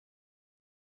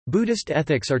Buddhist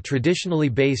ethics are traditionally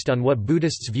based on what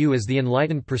Buddhists view as the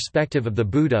enlightened perspective of the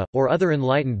Buddha, or other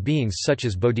enlightened beings such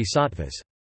as bodhisattvas.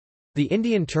 The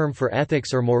Indian term for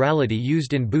ethics or morality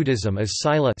used in Buddhism is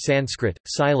sila Sanskrit,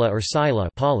 sila or sila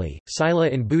Pali. Sila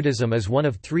in Buddhism is one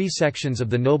of 3 sections of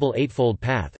the Noble Eightfold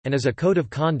Path, and is a code of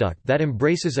conduct that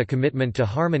embraces a commitment to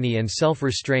harmony and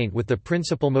self-restraint, with the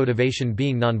principal motivation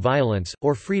being nonviolence,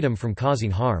 or freedom from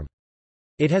causing harm.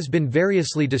 It has been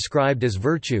variously described as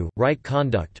virtue, right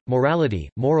conduct, morality,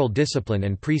 moral discipline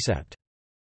and precept.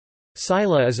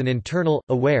 Sila is an internal,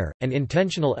 aware, and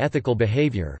intentional ethical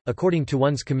behavior, according to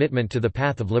one's commitment to the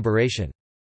path of liberation.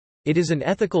 It is an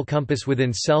ethical compass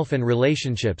within self and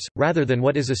relationships, rather than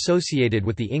what is associated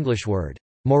with the English word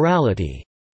morality,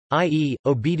 i.e.,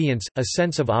 obedience, a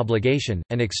sense of obligation,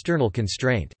 and external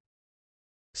constraint.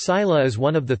 Sila is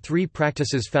one of the 3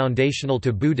 practices foundational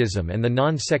to Buddhism and the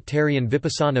non-sectarian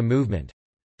Vipassana movement.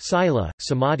 Sila,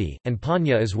 Samadhi, and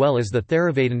Panya, as well as the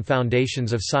Theravada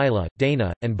foundations of Sila,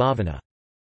 Dana, and Bhavana.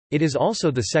 It is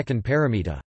also the second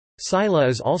paramita. Sila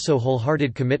is also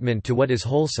wholehearted commitment to what is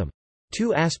wholesome.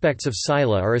 2 aspects of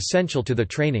Sila are essential to the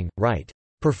training: right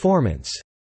performance,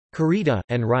 karita,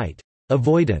 and right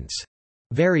avoidance,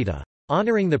 varita.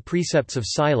 Honoring the precepts of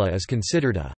Sila is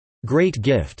considered a great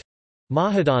gift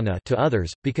mahadana to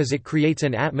others, because it creates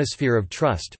an atmosphere of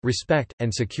trust, respect,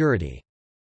 and security.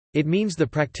 It means the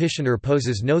practitioner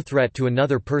poses no threat to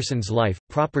another person's life,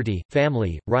 property,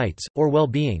 family, rights, or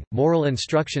well-being. Moral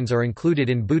instructions are included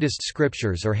in Buddhist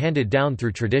scriptures or handed down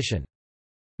through tradition.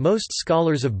 Most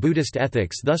scholars of Buddhist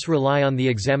ethics thus rely on the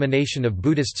examination of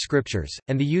Buddhist scriptures,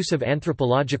 and the use of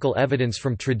anthropological evidence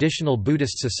from traditional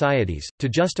Buddhist societies, to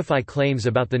justify claims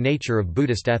about the nature of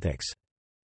Buddhist ethics.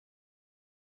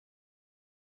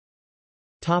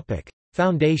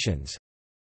 Foundations.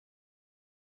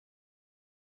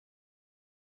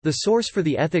 The source for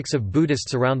the ethics of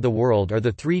Buddhists around the world are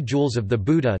the 3 jewels of the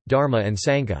Buddha, Dharma and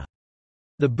Sangha.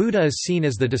 The Buddha is seen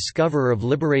as the discoverer of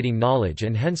liberating knowledge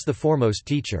and hence the foremost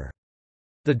teacher.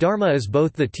 The Dharma is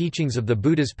both the teachings of the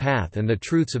Buddha's path and the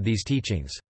truths of these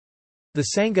teachings. The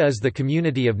Sangha is the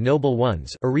community of noble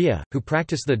ones Arya, who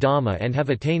practice the Dhamma and have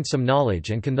attained some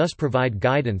knowledge and can thus provide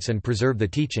guidance and preserve the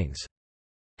teachings.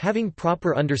 Having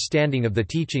proper understanding of the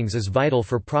teachings is vital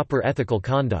for proper ethical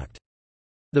conduct.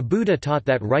 The Buddha taught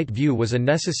that right view was a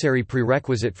necessary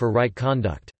prerequisite for right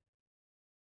conduct.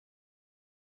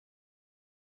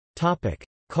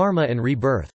 Karma and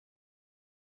rebirth.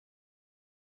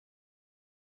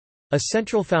 A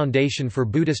central foundation for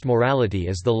Buddhist morality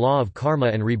is the law of karma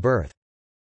and rebirth.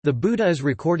 The Buddha is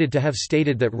recorded to have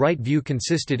stated that right view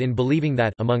consisted in believing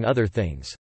that, among other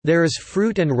things, there is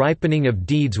fruit and ripening of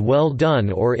deeds well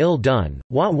done or ill done,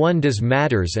 what one does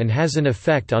matters and has an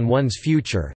effect on one's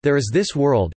future, there is this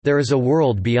world, there is a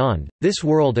world beyond, this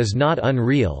world is not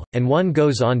unreal, and one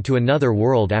goes on to another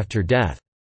world after death.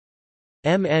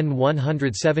 MN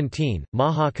 117,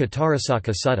 Maha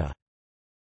Katarasaka Sutta.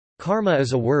 Karma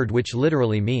is a word which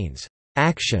literally means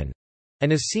action,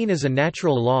 and is seen as a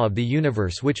natural law of the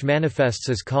universe which manifests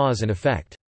as cause and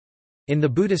effect. In the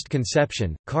Buddhist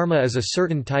conception, karma is a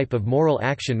certain type of moral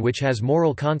action which has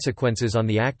moral consequences on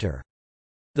the actor.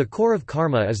 The core of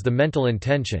karma is the mental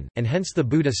intention, and hence the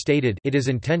Buddha stated, "It is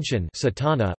intention,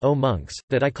 satana, O monks,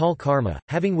 that I call karma,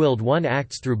 having willed one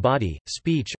acts through body,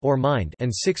 speech, or mind."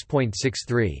 And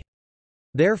 6.63.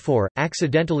 Therefore,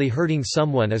 accidentally hurting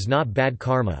someone is not bad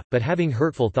karma, but having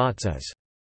hurtful thoughts is.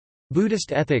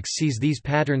 Buddhist ethics sees these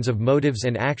patterns of motives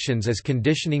and actions as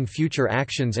conditioning future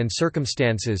actions and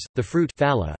circumstances, the fruit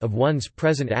phala of one's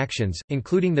present actions,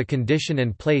 including the condition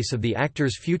and place of the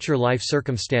actor's future life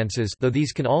circumstances, though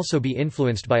these can also be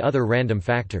influenced by other random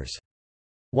factors.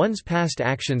 One's past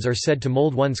actions are said to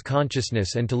mold one's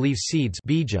consciousness and to leave seeds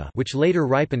bija which later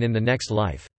ripen in the next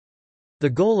life. The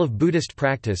goal of Buddhist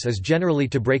practice is generally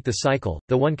to break the cycle,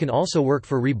 though one can also work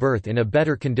for rebirth in a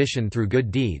better condition through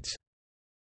good deeds.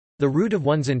 The root of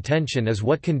one's intention is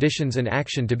what conditions an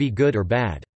action to be good or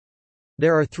bad.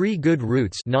 There are 3 good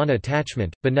roots: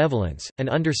 non-attachment, benevolence, and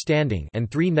understanding, and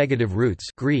 3 negative roots: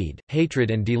 greed, hatred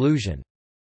and delusion.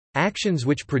 Actions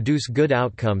which produce good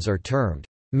outcomes are termed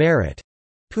merit,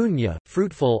 punya,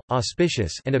 fruitful,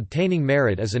 auspicious, and obtaining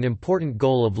merit is an important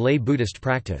goal of lay Buddhist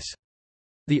practice.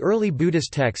 The early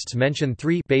Buddhist texts mention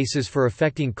 3 bases for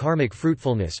affecting karmic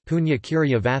fruitfulness: punya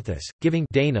kirya vathas, giving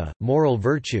dana, moral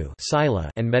virtue sila,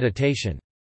 and meditation.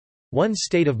 One's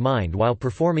state of mind while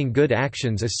performing good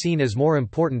actions is seen as more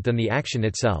important than the action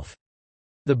itself.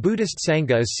 The Buddhist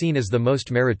Sangha is seen as the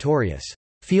most meritorious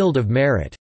field of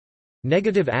merit.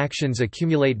 Negative actions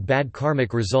accumulate bad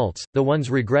karmic results, though one's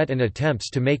regret and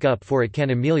attempts to make up for it can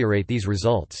ameliorate these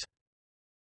results.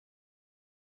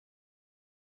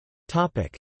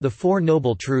 The Four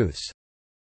Noble Truths.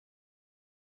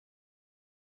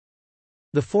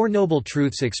 The Four Noble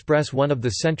Truths express one of the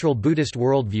central Buddhist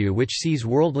worldview which sees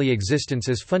worldly existence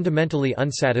as fundamentally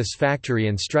unsatisfactory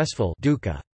and stressful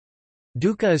dukkha.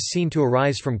 Dukkha is seen to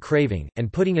arise from craving,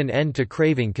 and putting an end to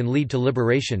craving can lead to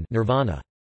liberation nirvana.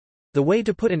 The way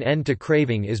to put an end to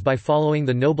craving is by following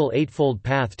the Noble Eightfold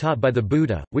Path taught by the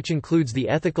Buddha, which includes the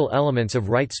ethical elements of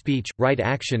right speech, right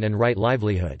action and right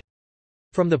livelihood.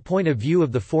 From the point of view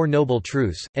of the Four Noble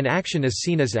Truths, an action is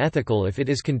seen as ethical if it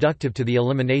is conducive to the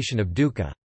elimination of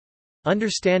dukkha.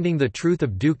 Understanding the truth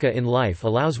of dukkha in life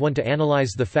allows one to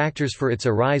analyze the factors for its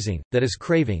arising, that is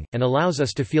craving, and allows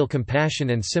us to feel compassion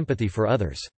and sympathy for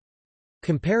others.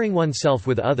 Comparing oneself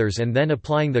with others and then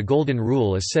applying the Golden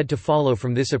Rule is said to follow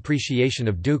from this appreciation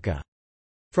of dukkha.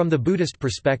 From the Buddhist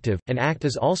perspective, an act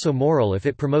is also moral if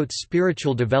it promotes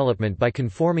spiritual development by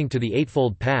conforming to the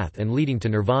Eightfold Path and leading to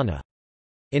nirvana.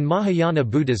 In Mahayana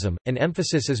Buddhism, an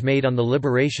emphasis is made on the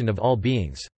liberation of all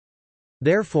beings.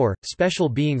 Therefore, special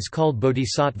beings called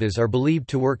bodhisattvas are believed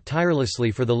to work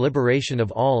tirelessly for the liberation of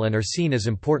all and are seen as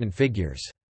important figures.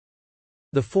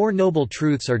 The Four Noble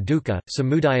Truths are dukkha,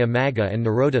 samudaya magga and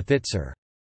nirodha thitsar.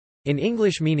 In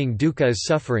English meaning dukkha is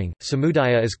suffering,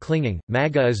 samudaya is clinging,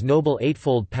 magga is Noble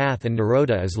Eightfold Path and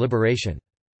nirodha is liberation.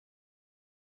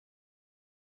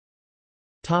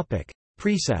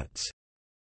 Precepts.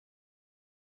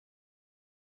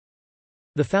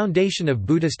 The foundation of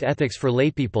Buddhist ethics for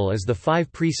laypeople is the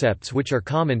 5 precepts which are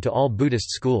common to all Buddhist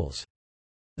schools.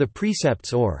 The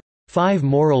precepts or 5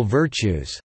 moral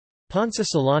virtues Panca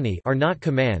Salani are not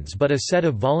commands but a set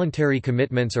of voluntary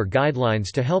commitments or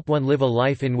guidelines to help one live a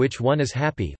life in which one is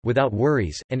happy, without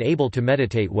worries, and able to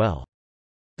meditate well.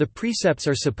 The precepts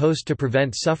are supposed to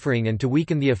prevent suffering and to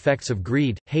weaken the effects of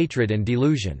greed, hatred and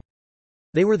delusion.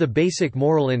 They were the basic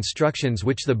moral instructions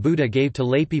which the Buddha gave to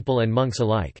laypeople and monks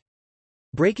alike.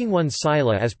 Breaking one's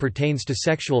sila as pertains to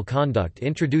sexual conduct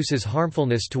introduces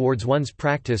harmfulness towards one's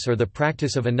practice or the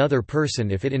practice of another person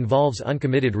if it involves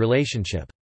uncommitted relationship.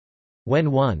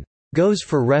 When one goes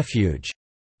for refuge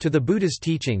to the Buddha's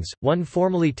teachings, one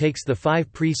formally takes the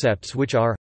 5 precepts which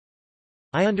are: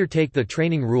 I undertake the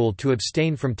training rule to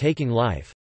abstain from taking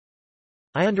life.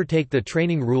 I undertake the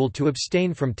training rule to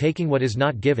abstain from taking what is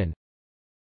not given.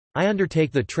 I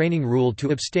undertake the training rule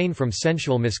to abstain from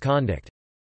sensual misconduct.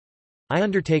 I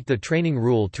undertake the training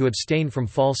rule to abstain from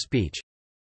false speech.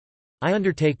 I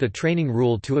undertake the training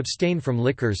rule to abstain from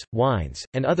liquors, wines,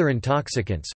 and other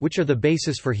intoxicants, which are the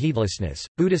basis for heedlessness.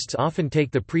 Buddhists often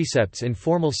take the precepts in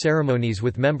formal ceremonies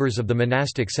with members of the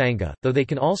monastic sangha, though they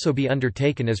can also be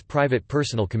undertaken as private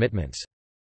personal commitments.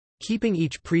 Keeping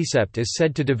each precept is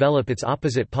said to develop its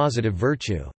opposite positive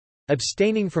virtue.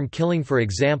 Abstaining from killing, for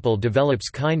example, develops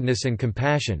kindness and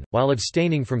compassion, while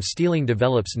abstaining from stealing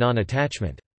develops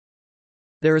non-attachment.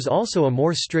 There is also a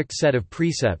more strict set of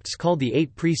precepts called the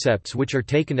 8 precepts which are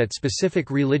taken at specific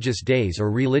religious days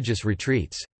or religious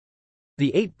retreats.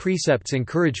 The 8 precepts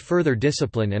encourage further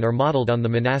discipline and are modeled on the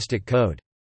monastic code.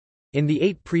 In the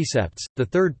 8 precepts, the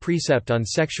 3rd precept on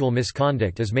sexual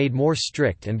misconduct is made more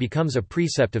strict and becomes a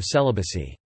precept of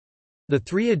celibacy. The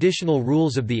 3 additional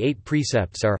rules of the 8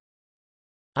 precepts are: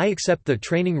 I accept the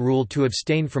training rule to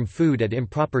abstain from food at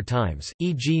improper times,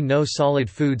 e.g. no solid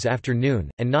foods after noon,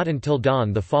 and not until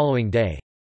dawn the following day.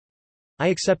 I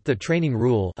accept the training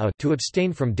rule to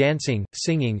abstain from dancing,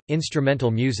 singing,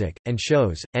 instrumental music, and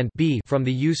shows, and b from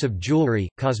the use of jewelry,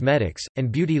 cosmetics,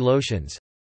 and beauty lotions.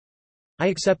 I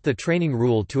accept the training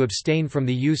rule to abstain from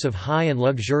the use of high and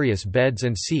luxurious beds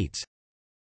and seats.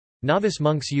 Novice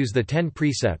monks use the 10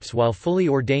 precepts while fully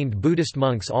ordained Buddhist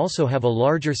monks also have a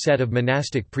larger set of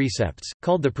monastic precepts,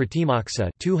 called the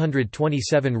Pratimoksa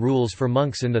 227 rules for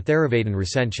monks in the Theravada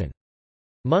recension.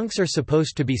 Monks are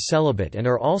supposed to be celibate and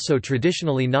are also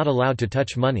traditionally not allowed to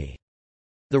touch money.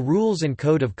 The rules and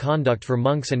code of conduct for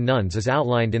monks and nuns is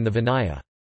outlined in the Vinaya.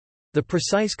 The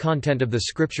precise content of the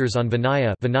scriptures on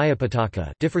Vinaya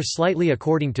differ slightly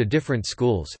according to different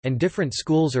schools, and different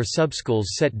schools or subschools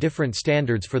set different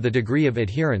standards for the degree of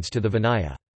adherence to the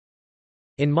Vinaya.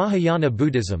 In Mahayana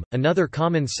Buddhism, another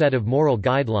common set of moral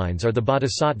guidelines are the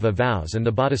bodhisattva vows, and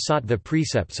the bodhisattva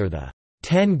precepts are the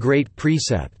 10 great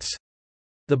precepts.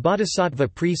 The Bodhisattva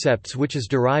precepts, which is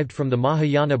derived from the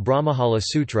Mahayana Brahmajala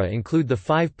Sutra, include the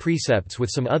 5 precepts with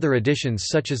some other additions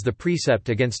such as the precept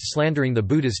against slandering the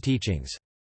Buddha's teachings.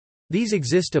 These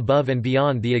exist above and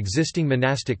beyond the existing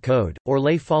monastic code, or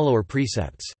lay follower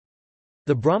precepts.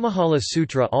 The Brahmajala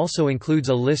Sutra also includes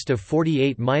a list of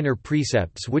 48 minor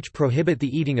precepts which prohibit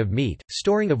the eating of meat,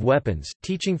 storing of weapons,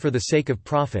 teaching for the sake of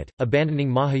profit,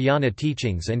 abandoning Mahayana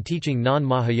teachings and teaching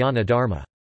non-Mahayana dharma.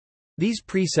 These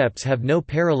precepts have no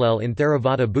parallel in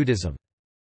Theravada Buddhism.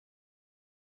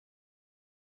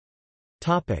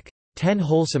 10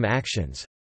 wholesome actions.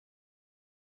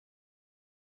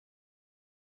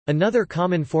 Another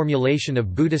common formulation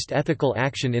of Buddhist ethical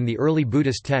action in the early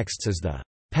Buddhist texts is the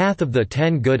path of the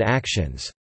 10 good actions,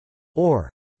 or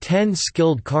 10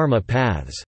 skilled karma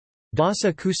paths,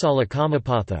 dasa kusala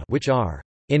kamapatha, which are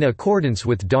in accordance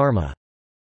with dharma.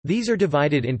 These are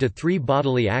divided into 3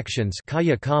 bodily actions,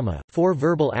 kaya kama, 4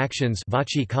 verbal actions,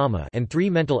 vachi kama, and 3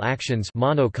 mental actions,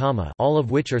 mano kama, all of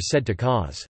which are said to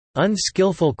cause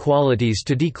unskillful qualities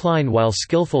to decline while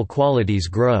skillful qualities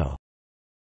grow.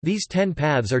 These 10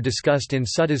 paths are discussed in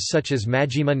suttas such as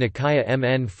Majjhima Nikaya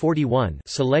Mn 41,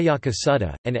 Salayaka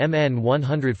Sutta, and Mn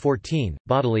 114,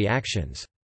 bodily actions.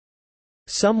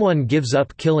 Someone gives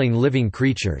up killing living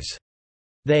creatures.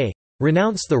 They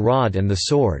renounce the rod and the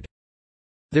sword.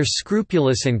 They're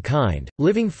scrupulous and kind,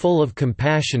 living full of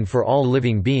compassion for all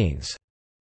living beings.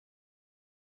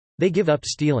 They give up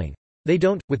stealing. They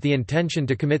don't, with the intention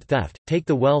to commit theft, take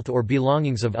the wealth or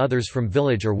belongings of others from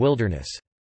village or wilderness.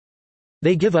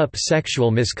 They give up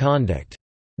sexual misconduct.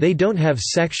 They don't have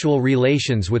sexual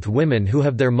relations with women who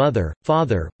have their mother,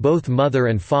 father, both mother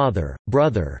and father,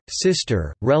 brother,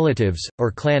 sister, relatives,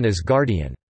 or clan as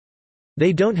guardian.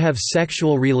 They don't have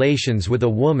sexual relations with a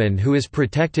woman who is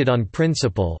protected on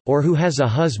principle, or who has a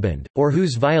husband, or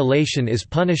whose violation is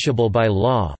punishable by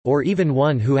law, or even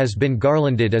one who has been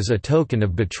garlanded as a token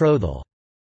of betrothal.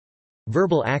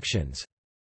 Verbal actions.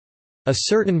 A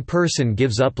certain person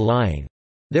gives up lying.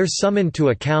 They're summoned to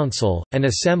a council, an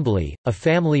assembly, a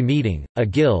family meeting, a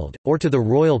guild, or to the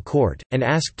royal court, and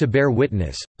asked to bear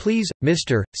witness. Please,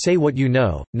 mister, say what you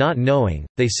know. Not knowing,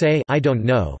 they say I don't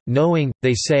know. Knowing,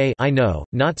 they say I know.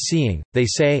 Not seeing, they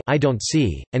say I don't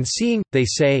see. And seeing, they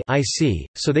say I see,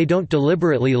 so they don't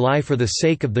deliberately lie for the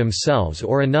sake of themselves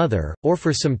or another, or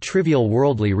for some trivial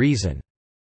worldly reason.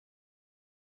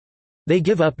 They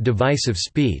give up divisive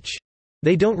speech.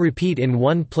 They don't repeat in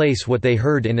one place what they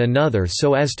heard in another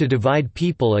so as to divide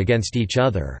people against each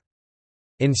other.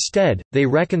 Instead, they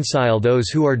reconcile those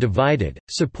who are divided,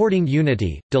 supporting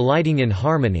unity, delighting in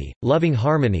harmony, loving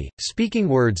harmony, speaking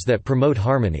words that promote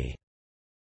harmony.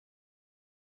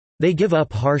 They give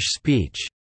up harsh speech.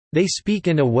 They speak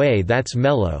in a way that's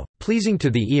mellow, pleasing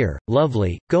to the ear,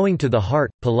 lovely, going to the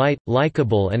heart, polite,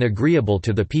 likable and agreeable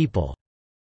to the people.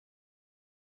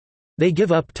 They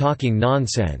give up talking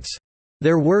nonsense.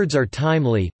 Their words are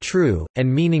timely, true,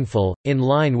 and meaningful, in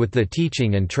line with the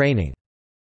teaching and training.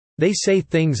 They say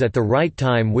things at the right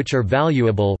time which are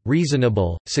valuable,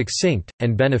 reasonable, succinct,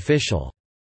 and beneficial.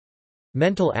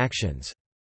 Mental actions.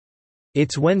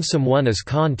 It's when someone is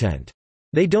content.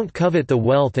 They don't covet the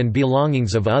wealth and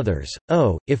belongings of others.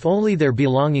 Oh, if only their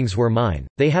belongings were mine.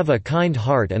 They have a kind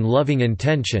heart and loving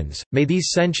intentions. May these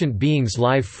sentient beings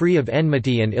lie free of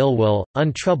enmity and ill will,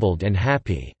 untroubled and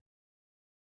happy.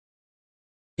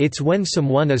 It's when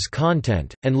someone is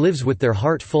content, and lives with their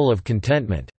heart full of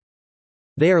contentment.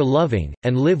 They are loving,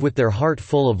 and live with their heart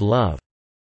full of love.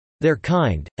 They're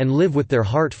kind, and live with their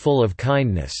heart full of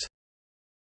kindness.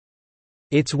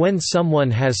 It's when someone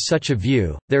has such a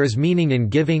view, there is meaning in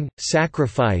giving,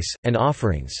 sacrifice, and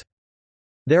offerings.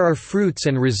 There are fruits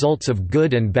and results of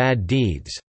good and bad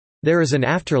deeds. There is an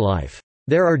afterlife.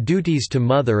 There are duties to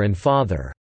mother and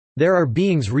father. There are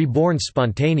beings reborn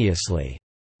spontaneously.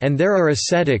 And there are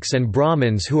ascetics and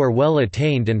Brahmins who are well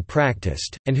attained and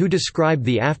practiced, and who describe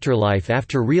the afterlife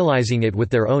after realizing it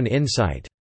with their own insight.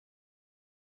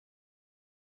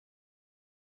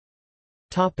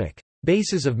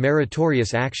 Bases of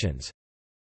meritorious actions.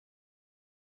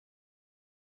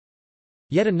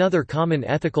 Yet another common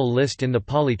ethical list in the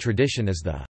Pali tradition is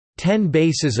the 10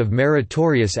 bases of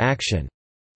meritorious action,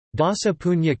 dasa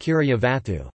punya kirya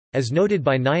vathu. As noted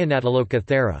by Nyanatiloka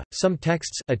Thera, some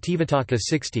texts Ativataka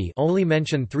 60 only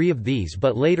mention 3 of these,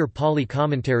 but later Pali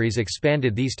commentaries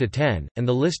expanded these to 10, and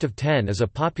the list of 10 is a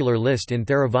popular list in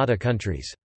Theravada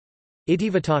countries.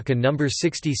 Itivataka number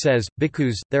 60 says,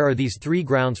 Bhikkhus, there are these 3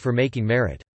 grounds for making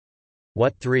merit.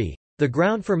 What 3? The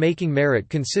ground for making merit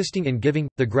consisting in giving,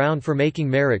 the ground for making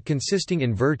merit consisting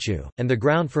in virtue, and the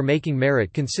ground for making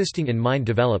merit consisting in mind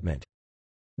development.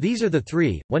 These are the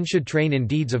 3, one should train in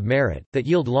deeds of merit, that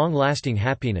yield long-lasting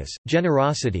happiness,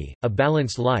 generosity, a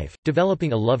balanced life,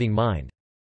 developing a loving mind.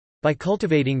 By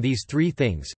cultivating these 3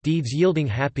 things, deeds yielding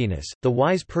happiness, the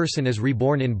wise person is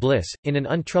reborn in bliss, in an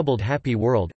untroubled happy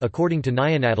world. According to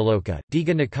Nyanatiloka,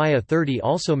 Digha Nikaya 30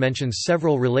 also mentions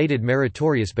several related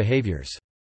meritorious behaviors.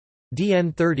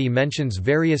 DN 30 mentions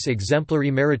various exemplary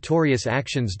meritorious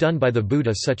actions done by the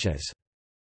Buddha such as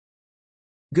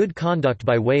Good conduct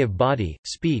by way of body,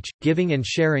 speech, giving and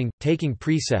sharing, taking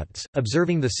precepts,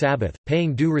 observing the Sabbath,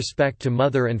 paying due respect to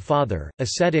mother and father,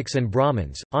 ascetics and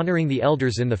Brahmins, honoring the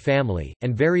elders in the family,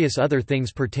 and various other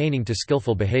things pertaining to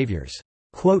skillful behaviors.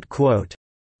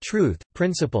 Truth,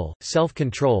 principle,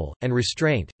 self-control, and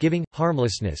restraint, giving,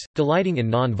 harmlessness, delighting in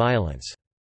non-violence.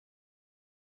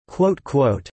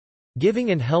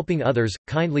 Giving and helping others,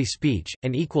 kindly speech,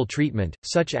 and equal treatment,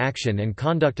 such action and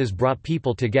conduct as brought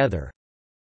people together.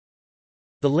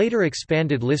 The later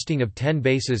expanded listing of 10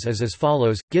 bases is as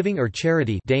follows: giving or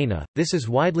charity dana, this is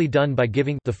widely done by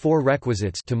giving the 4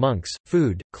 requisites to monks,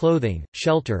 food, clothing,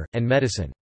 shelter, and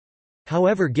medicine.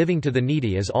 However, giving to the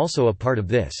needy is also a part of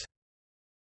this.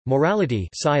 Morality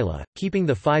sila, keeping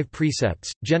the 5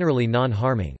 precepts, generally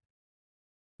non-harming.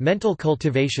 Mental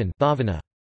cultivation bhavana.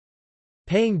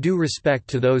 Paying due respect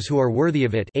to those who are worthy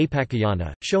of it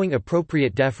apakayana, showing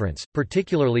appropriate deference,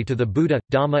 particularly to the Buddha,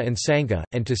 Dhamma and Sangha,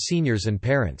 and to seniors and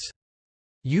parents.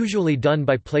 Usually done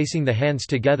by placing the hands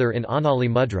together in anali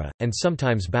mudra, and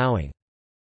sometimes bowing.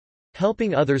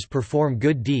 Helping others perform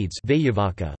good deeds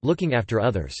vayavaka, looking after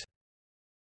others.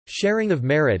 Sharing of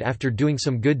merit after doing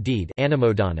some good deed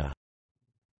anumodana.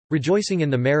 Rejoicing in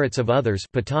the merits of others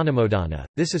patanamodana,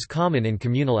 this is common in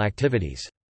communal activities.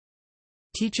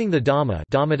 Teaching the Dhamma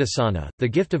Dhammadasana, the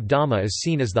gift of Dhamma is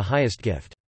seen as the highest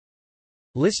gift.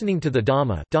 Listening to the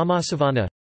Dhamma Dhammasavana.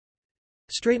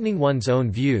 Straightening one's own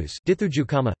views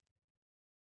Dithujukama.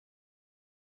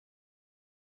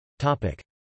 Topic.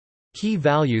 Key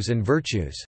values and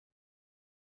virtues.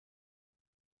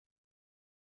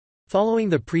 Following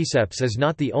the precepts is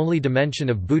not the only dimension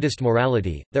of Buddhist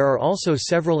morality, there are also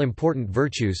several important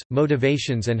virtues,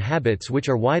 motivations and habits which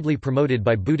are widely promoted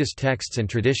by Buddhist texts and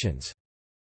traditions.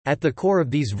 At the core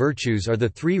of these virtues are the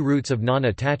 3 roots of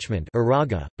non-attachment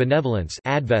benevolence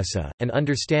and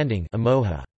understanding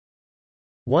amoha.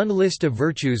 One list of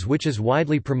virtues which is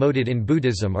widely promoted in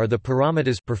Buddhism are the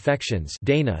paramitas perfections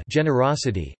dana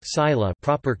generosity, sila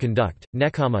proper conduct,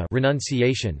 nekkhamma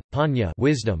renunciation, panya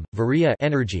wisdom, viriya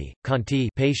energy, khanti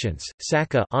patience,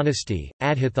 sakka honesty,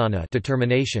 adhithana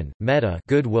determination, metta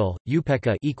goodwill,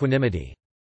 upekkha equanimity.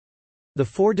 The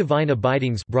 4 divine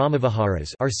abidings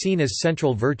brahmaviharas are seen as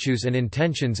central virtues and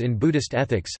intentions in Buddhist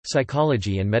ethics,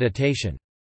 psychology and meditation.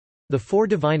 The 4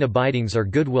 divine abidings are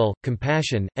goodwill,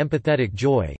 compassion, empathetic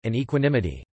joy, and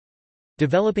equanimity.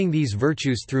 Developing these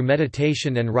virtues through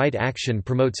meditation and right action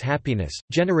promotes happiness,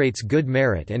 generates good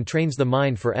merit and trains the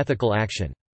mind for ethical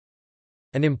action.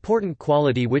 An important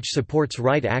quality which supports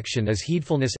right action is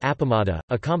heedfulness appamada,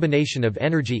 a combination of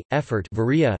energy, effort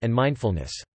viriya, and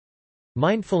mindfulness.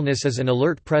 Mindfulness is an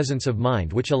alert presence of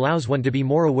mind which allows one to be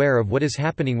more aware of what is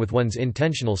happening with one's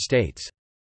intentional states.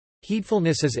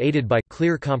 Heedfulness is aided by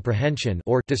clear comprehension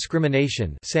or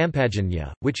discrimination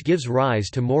sampajanya, which gives rise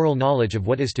to moral knowledge of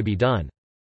what is to be done.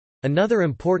 Another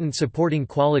important supporting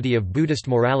quality of Buddhist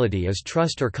morality is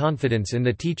trust or confidence in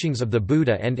the teachings of the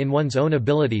Buddha and in one's own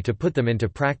ability to put them into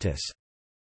practice.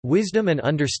 Wisdom and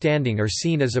understanding are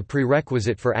seen as a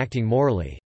prerequisite for acting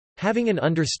morally. Having an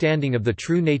understanding of the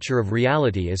true nature of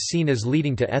reality is seen as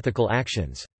leading to ethical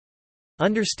actions.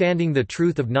 Understanding the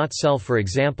truth of not-self, for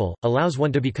example, allows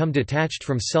one to become detached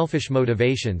from selfish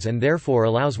motivations and therefore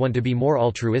allows one to be more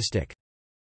altruistic.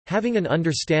 Having an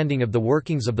understanding of the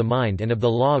workings of the mind and of the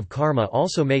law of karma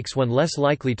also makes one less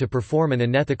likely to perform an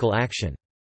unethical action.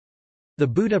 The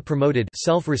Buddha promoted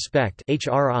self-respect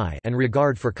and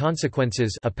regard for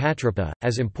consequences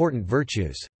as important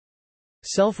virtues.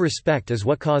 Self-respect is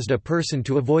what caused a person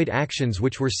to avoid actions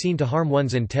which were seen to harm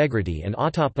one's integrity, and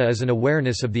ottappa is an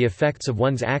awareness of the effects of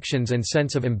one's actions and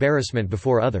sense of embarrassment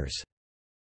before others.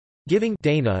 Giving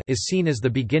dana is seen as the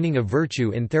beginning of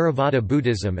virtue in Theravada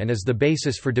Buddhism and is the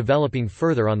basis for developing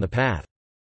further on the path.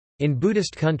 In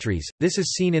Buddhist countries, this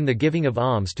is seen in the giving of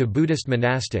alms to Buddhist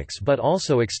monastics but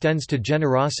also extends to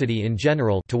generosity in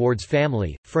general towards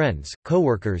family, friends,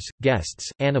 co-workers, guests,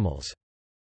 animals.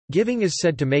 Giving is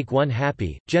said to make one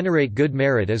happy, generate good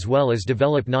merit as well as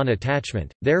develop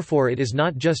non-attachment, therefore it is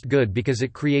not just good because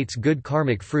it creates good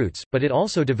karmic fruits, but it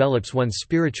also develops one's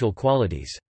spiritual qualities.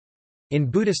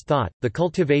 In Buddhist thought, the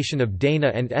cultivation of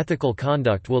dana and ethical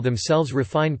conduct will themselves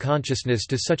refine consciousness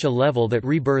to such a level that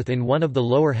rebirth in one of the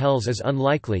lower hells is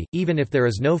unlikely, even if there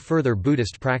is no further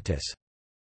Buddhist practice.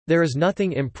 There is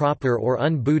nothing improper or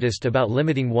un-Buddhist about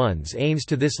limiting one's aims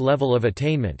to this level of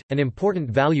attainment. An important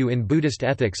value in Buddhist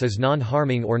ethics is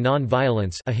non-harming or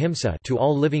non-violence ahimsa to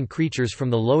all living creatures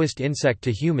from the lowest insect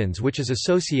to humans, which is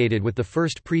associated with the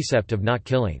first precept of not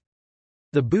killing.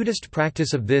 The Buddhist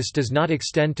practice of this does not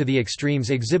extend to the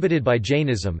extremes exhibited by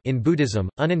Jainism. In Buddhism,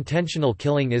 unintentional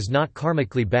killing is not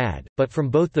karmically bad, but from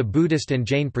both the Buddhist and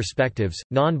Jain perspectives,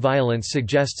 non-violence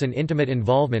suggests an intimate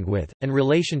involvement with, and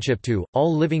relationship to,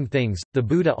 all living things. The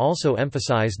Buddha also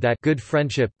emphasized that good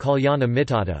friendship, kalyana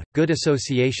mittata, good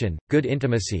association, good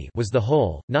intimacy, was the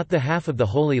whole, not the half of the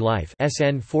holy life.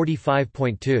 SN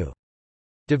 45.2.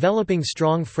 Developing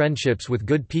strong friendships with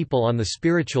good people on the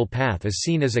spiritual path is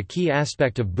seen as a key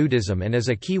aspect of Buddhism and as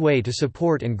a key way to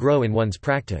support and grow in one's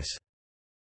practice.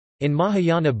 In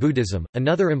Mahayana Buddhism,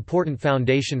 another important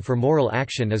foundation for moral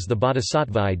action is the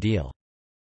bodhisattva ideal.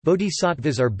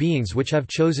 Bodhisattvas are beings which have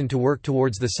chosen to work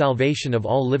towards the salvation of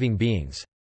all living beings.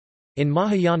 In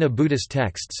Mahayana Buddhist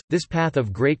texts, this path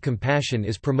of great compassion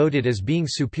is promoted as being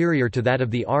superior to that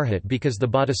of the arhat because the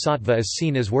bodhisattva is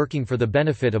seen as working for the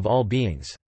benefit of all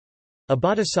beings. A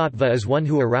bodhisattva is one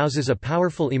who arouses a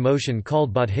powerful emotion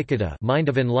called bodhicitta, mind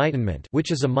of enlightenment, which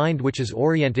is a mind which is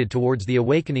oriented towards the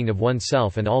awakening of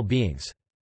oneself and all beings.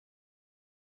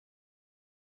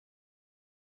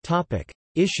 Topic: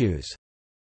 Issues.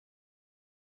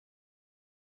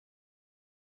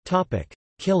 Topic: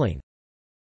 Killing.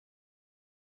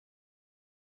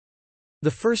 The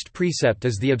first precept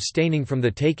is the abstaining from the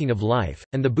taking of life,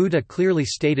 and the Buddha clearly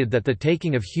stated that the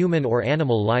taking of human or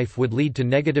animal life would lead to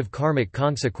negative karmic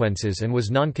consequences and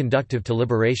was non-conductive to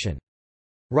liberation.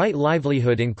 Right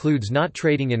livelihood includes not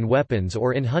trading in weapons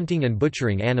or in hunting and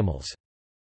butchering animals.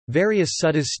 Various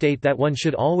suttas state that one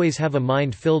should always have a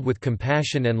mind filled with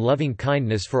compassion and loving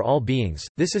kindness for all beings.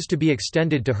 This is to be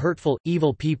extended to hurtful,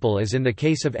 evil people as in the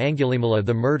case of Angulimala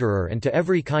the murderer and to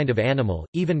every kind of animal,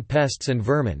 even pests and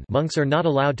vermin. Monks are not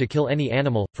allowed to kill any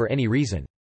animal, for any reason.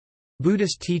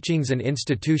 Buddhist teachings and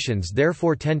institutions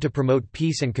therefore tend to promote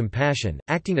peace and compassion,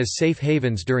 acting as safe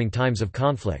havens during times of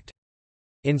conflict.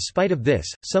 In spite of this,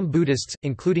 some Buddhists,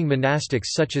 including monastics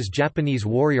such as Japanese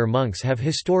warrior monks, have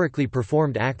historically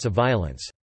performed acts of violence.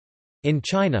 In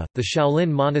China, the Shaolin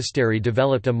monastery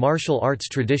developed a martial arts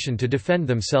tradition to defend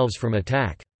themselves from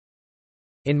attack.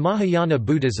 In Mahayana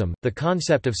Buddhism, the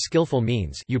concept of skillful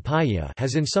means upaya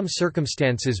has in some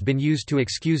circumstances been used to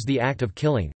excuse the act of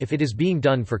killing, if it is being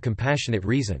done for compassionate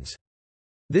reasons.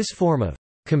 This form of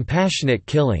compassionate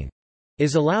killing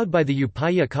is allowed by the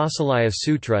Upaya Kausalya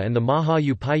Sutra and the Maha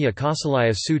Upaya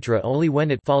Kausalya Sutra only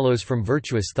when it follows from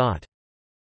virtuous thought.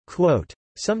 Quote,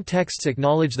 some texts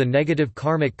acknowledge the negative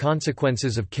karmic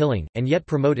consequences of killing, and yet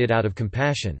promote it out of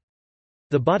compassion.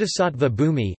 The Bodhisattva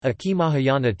Bhumi, a key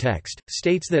Mahayana text,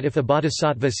 states that if a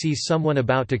bodhisattva sees someone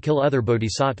about to kill other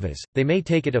bodhisattvas, they may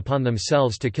take it upon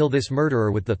themselves to kill this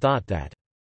murderer with the thought that,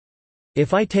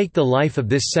 if I take the life of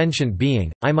this sentient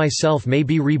being, I myself may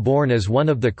be reborn as one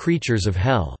of the creatures of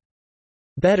hell.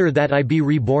 Better that I be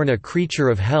reborn a creature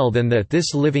of hell than that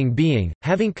this living being,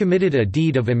 having committed a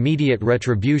deed of immediate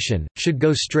retribution, should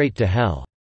go straight to hell.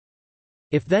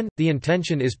 If then, the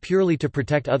intention is purely to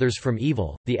protect others from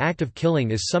evil, the act of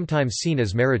killing is sometimes seen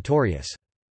as meritorious.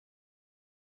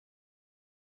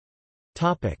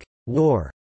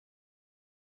 War.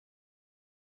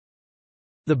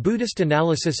 The Buddhist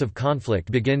analysis of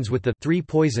conflict begins with the three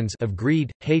poisons of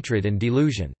greed, hatred and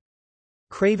delusion.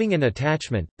 Craving and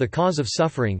attachment, the cause of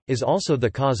suffering, is also the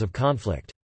cause of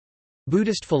conflict.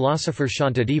 Buddhist philosopher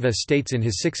Shantideva states in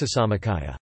his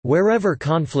Siksasamakaya, "Wherever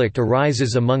conflict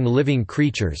arises among living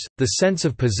creatures, the sense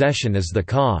of possession is the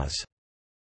cause."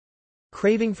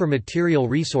 Craving for material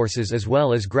resources as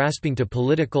well as grasping to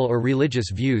political or religious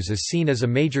views is seen as a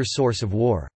major source of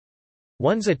war.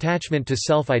 One's attachment to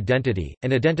self-identity,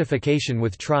 and identification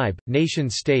with tribe,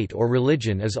 nation-state or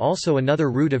religion is also another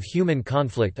root of human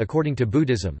conflict. According to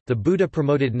Buddhism, the Buddha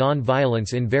promoted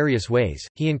non-violence in various ways.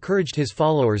 He encouraged his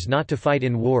followers not to fight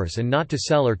in wars and not to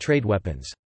sell or trade weapons.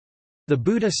 The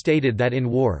Buddha stated that in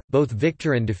war, both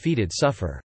victor and defeated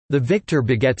suffer. The victor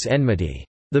begets enmity.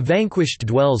 The vanquished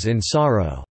dwells in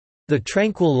sorrow. The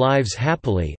tranquil lives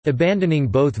happily, abandoning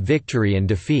both victory and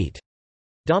defeat.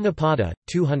 Dhammapada,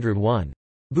 201.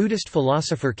 Buddhist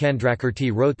philosopher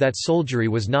Candrakirti wrote that soldiery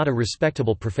was not a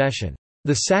respectable profession.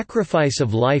 The sacrifice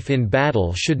of life in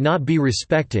battle should not be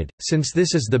respected, since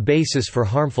this is the basis for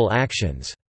harmful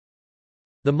actions.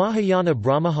 The Mahayana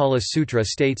Brahmajala Sutra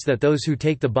states that those who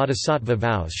take the bodhisattva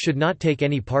vows should not take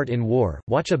any part in war,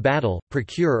 watch a battle,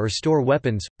 procure or store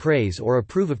weapons, praise or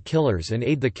approve of killers and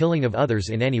aid the killing of others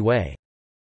in any way.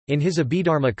 In his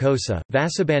Abhidharma Kosa,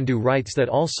 Vasubandhu writes that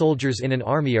all soldiers in an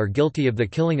army are guilty of the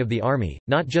killing of the army,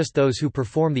 not just those who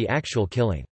perform the actual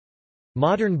killing.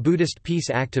 Modern Buddhist peace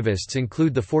activists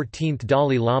include the 14th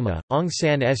Dalai Lama, Aung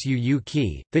San Suu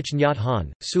Kyi, Thich Nhat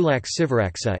Hanh, Sulak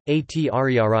Sivaraksa, A.T.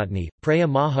 Aryaratne, Preya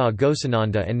Maha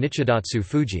Ghosananda and Nichidatsu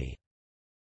Fuji.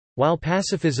 While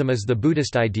pacifism is the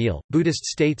Buddhist ideal, Buddhist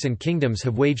states and kingdoms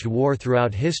have waged war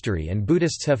throughout history and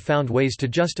Buddhists have found ways to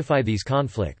justify these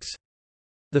conflicts.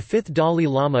 The fifth Dalai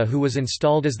Lama, who was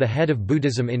installed as the head of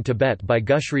Buddhism in Tibet by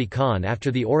Gushri Khan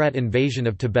after the Oirat invasion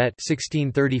of Tibet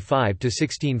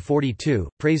 1635–1642,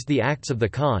 praised the acts of the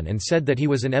Khan and said that he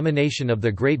was an emanation of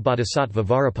the great Bodhisattva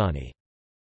Vajrapani.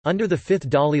 Under the fifth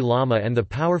Dalai Lama and the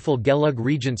powerful Gelug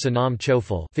regent Sonam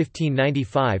Chöphel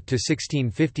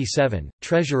 (1595–1657),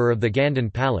 treasurer of the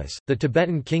Ganden Palace, the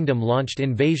Tibetan kingdom launched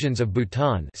invasions of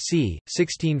Bhutan c.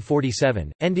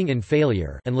 1647, ending in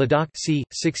failure, and Ladakh c.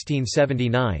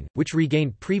 1679, which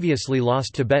regained previously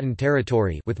lost Tibetan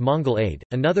territory with Mongol aid.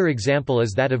 Another example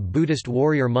is that of Buddhist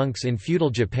warrior monks in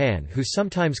feudal Japan who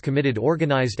sometimes committed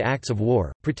organized acts of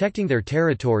war, protecting their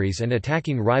territories and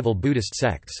attacking rival Buddhist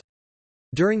sects.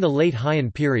 During the late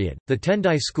Heian period, the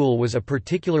Tendai school was a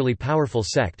particularly powerful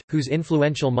sect, whose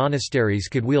influential monasteries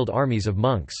could wield armies of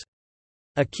monks.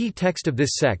 A key text of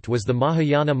this sect was the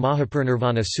Mahayana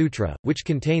Mahaparinirvana Sutra, which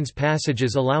contains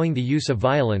passages allowing the use of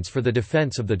violence for the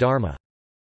defense of the Dharma.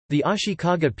 The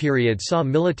Ashikaga period saw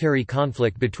military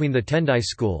conflict between the Tendai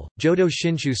school, Jodo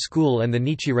Shinshu school and the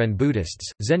Nichiren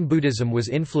Buddhists. Zen Buddhism was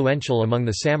influential among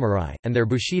the samurai, and their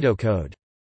Bushido code.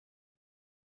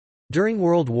 During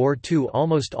World War II,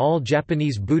 almost all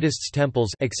Japanese Buddhist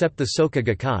temples except the Soka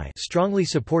Gakkai strongly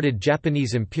supported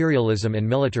Japanese imperialism and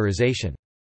militarization.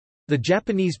 The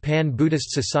Japanese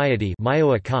Pan-Buddhist Society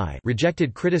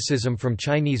rejected criticism from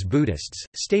Chinese Buddhists,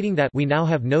 stating that we now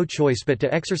have no choice but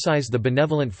to exercise the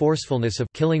benevolent forcefulness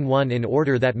of killing one in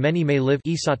order that many may live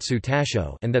Isatsu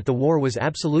Tasho, and that the war was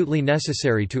absolutely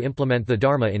necessary to implement the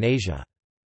Dharma in Asia.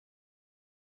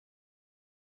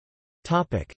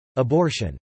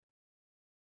 Abortion.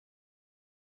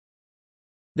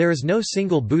 There is no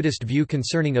single Buddhist view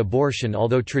concerning abortion,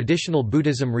 although traditional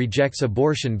Buddhism rejects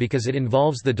abortion because it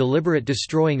involves the deliberate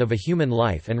destroying of a human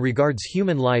life and regards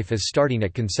human life as starting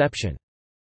at conception.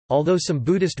 Although some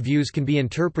Buddhist views can be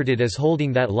interpreted as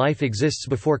holding that life exists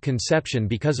before conception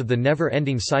because of the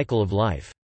never-ending cycle of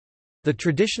life. The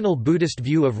traditional Buddhist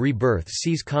view of rebirth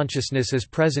sees consciousness as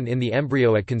present in the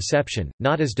embryo at conception,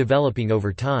 not as developing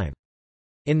over time.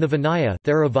 In the Vinaya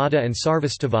Theravada and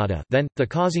Sarvastivada, then, the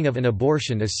causing of an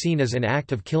abortion is seen as an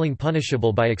act of killing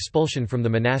punishable by expulsion from the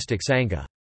monastic sangha.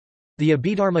 The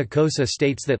Abhidharma Kosa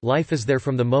states that life is there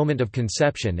from the moment of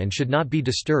conception and should not be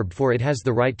disturbed, for it has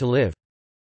the right to live.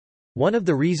 One of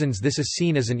the reasons this is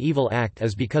seen as an evil act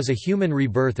is because a human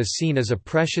rebirth is seen as a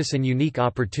precious and unique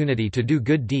opportunity to do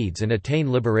good deeds and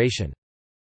attain liberation.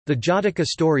 The Jataka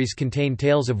stories contain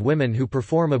tales of women who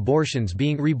perform abortions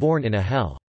being reborn in a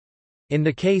hell. In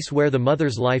the case where the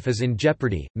mother's life is in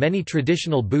jeopardy, many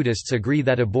traditional Buddhists agree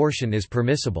that abortion is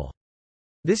permissible.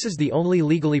 This is the only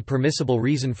legally permissible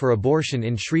reason for abortion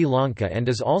in Sri Lanka and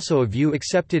is also a view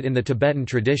accepted in the Tibetan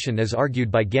tradition as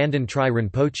argued by Ganden Tri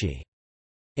Rinpoche.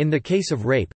 In the case of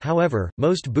rape, however,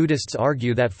 most Buddhists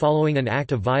argue that following an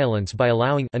act of violence by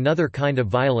allowing another kind of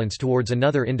violence towards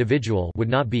another individual would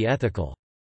not be ethical.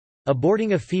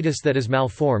 Aborting a fetus that is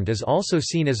malformed is also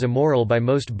seen as immoral by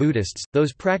most Buddhists.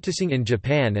 Those practicing in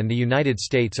Japan and the United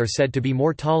States are said to be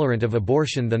more tolerant of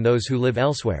abortion than those who live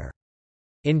elsewhere.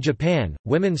 In Japan,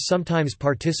 women sometimes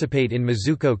participate in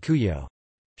Mizuko Kuyo,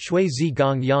 Shui Zi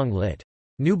Gong Yang lit.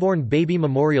 Newborn baby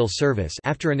memorial service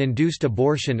after an induced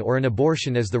abortion or an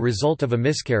abortion as the result of a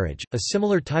miscarriage. A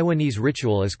similar Taiwanese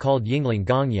ritual is called Yingling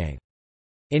Gongyang.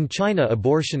 In China,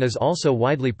 abortion is also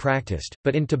widely practiced,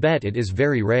 but in Tibet it is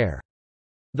very rare.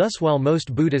 Thus, while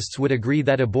most Buddhists would agree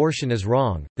that abortion is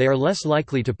wrong, they are less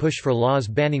likely to push for laws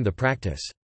banning the practice.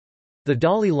 The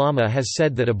Dalai Lama has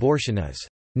said that abortion is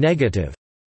negative,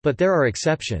 but there are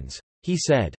exceptions. He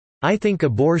said, "I think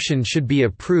abortion should be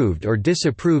approved or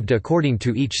disapproved according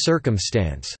to each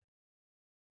circumstance."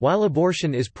 While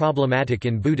abortion is problematic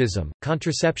in Buddhism,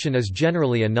 contraception is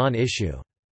generally a non-issue.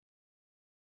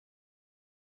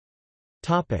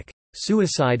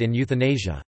 Suicide and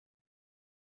euthanasia.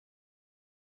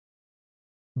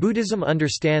 Buddhism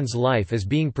understands life as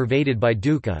being pervaded by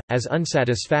dukkha, as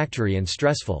unsatisfactory and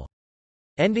stressful.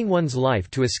 Ending one's life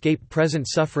to escape present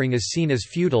suffering is seen as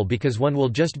futile because one will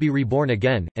just be reborn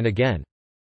again, and again.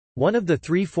 One of the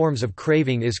three forms of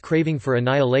craving is craving for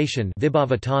annihilation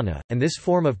vibhavatana, and this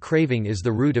form of craving is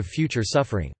the root of future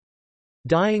suffering.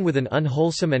 Dying with an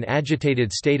unwholesome and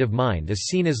agitated state of mind is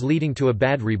seen as leading to a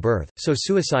bad rebirth, so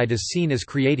suicide is seen as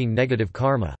creating negative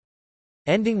karma.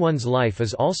 Ending one's life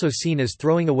is also seen as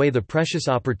throwing away the precious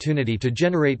opportunity to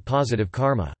generate positive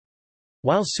karma.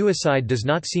 While suicide does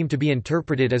not seem to be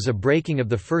interpreted as a breaking of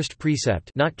the first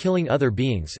precept, not killing other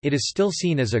beings, it is still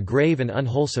seen as a grave and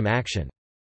unwholesome action.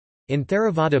 In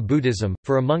Theravada Buddhism,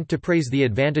 for a monk to praise the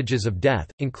advantages of death,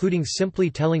 including simply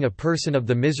telling a person of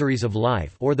the miseries of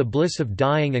life or the bliss of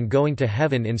dying and going to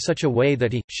heaven in such a way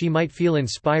that she might feel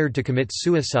inspired to commit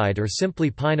suicide or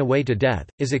simply pine away to death,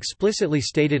 is explicitly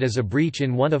stated as a breach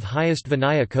in one of highest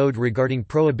Vinaya code regarding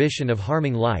prohibition of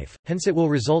harming life, hence it will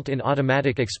result in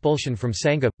automatic expulsion from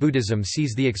Sangha. Buddhism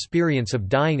sees the experience of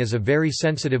dying as a very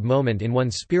sensitive moment in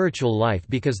one's spiritual life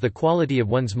because the quality of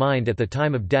one's mind at the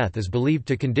time of death is believed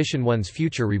to condition one's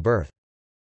future rebirth.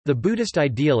 The Buddhist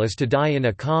ideal is to die in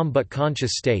a calm but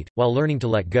conscious state, while learning to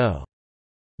let go.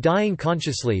 Dying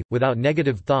consciously, without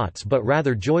negative thoughts but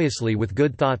rather joyously with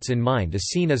good thoughts in mind is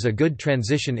seen as a good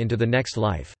transition into the next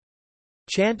life.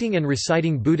 Chanting and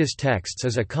reciting Buddhist texts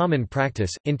is a common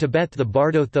practice. In Tibet, the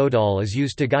Bardo Thodol is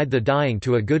used to guide the dying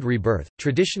to a good rebirth.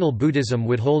 Traditional Buddhism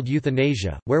would hold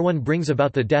euthanasia, where one brings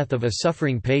about the death of a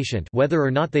suffering patient, whether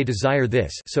or not they desire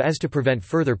this, so as to prevent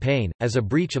further pain, as a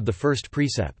breach of the first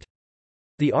precept.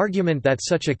 The argument that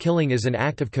such a killing is an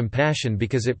act of compassion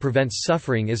because it prevents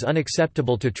suffering is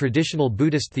unacceptable to traditional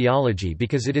Buddhist theology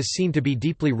because it is seen to be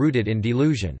deeply rooted in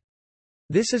delusion.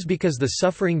 This is because the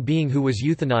suffering being who was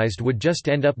euthanized would just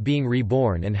end up being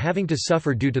reborn and having to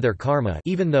suffer due to their karma,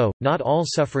 even though, not all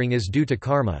suffering is due to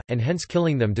karma, and hence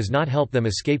killing them does not help them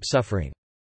escape suffering.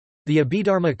 The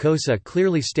Abhidharma Kosa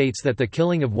clearly states that the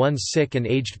killing of one's sick and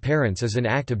aged parents is an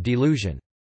act of delusion.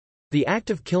 The act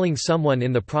of killing someone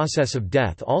in the process of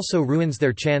death also ruins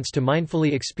their chance to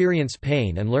mindfully experience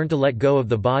pain and learn to let go of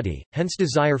the body, hence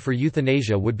desire for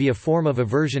euthanasia would be a form of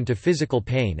aversion to physical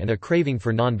pain and a craving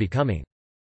for non-becoming.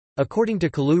 According to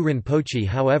Kalu Rinpoche,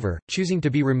 however, choosing to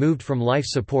be removed from life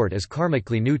support is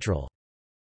karmically neutral.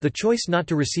 The choice not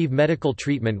to receive medical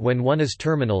treatment when one is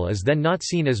terminal is then not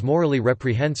seen as morally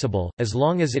reprehensible, as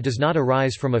long as it does not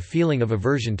arise from a feeling of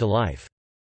aversion to life.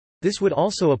 This would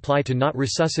also apply to not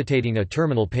resuscitating a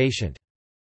terminal patient.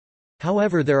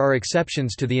 However, there are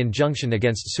exceptions to the injunction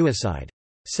against suicide.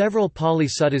 Several Pali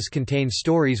suttas contain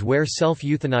stories where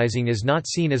self-euthanizing is not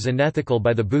seen as unethical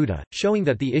by the Buddha, showing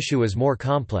that the issue is more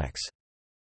complex.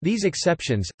 These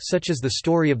exceptions, such as the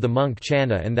story of the monk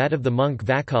Channa and that of the monk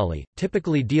Vakali,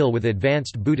 typically deal with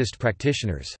advanced Buddhist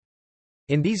practitioners.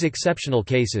 In these exceptional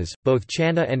cases, both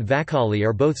Channa and Vakali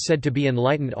are both said to be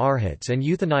enlightened arhats and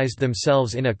euthanized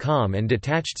themselves in a calm and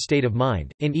detached state of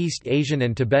mind. In East Asian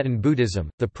and Tibetan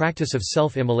Buddhism, the practice of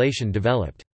self-immolation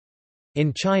developed.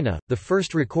 In China, the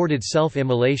first recorded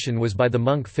self-immolation was by the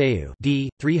monk Feiyu d.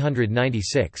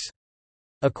 396.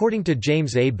 According to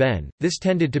James A. Ben, this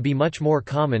tended to be much more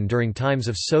common during times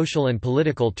of social and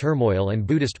political turmoil and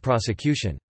Buddhist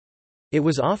prosecution. It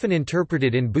was often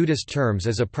interpreted in Buddhist terms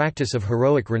as a practice of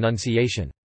heroic renunciation.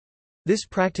 This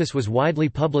practice was widely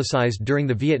publicized during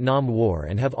the Vietnam War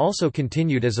and have also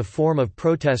continued as a form of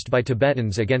protest by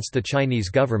Tibetans against the Chinese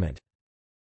government.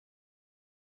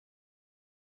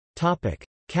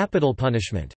 Capital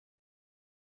punishment.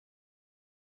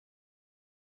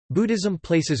 Buddhism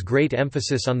places great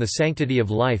emphasis on the sanctity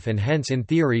of life and hence in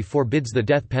theory forbids the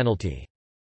death penalty.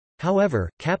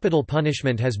 However, capital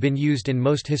punishment has been used in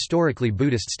most historically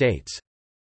Buddhist states.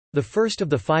 The first of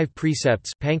the 5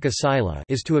 precepts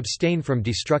is to abstain from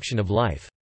destruction of life.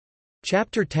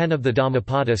 Chapter 10 of the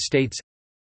Dhammapada states,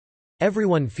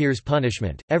 "Everyone fears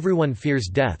punishment, everyone fears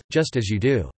death, just as you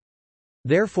do.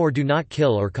 Therefore do not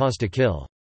kill or cause to kill.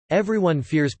 Everyone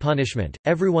fears punishment,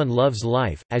 everyone loves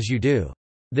life, as you do.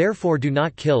 Therefore do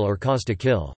not kill or cause to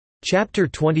kill." Chapter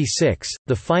 26,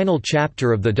 the final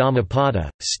chapter of the Dhammapada,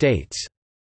 states,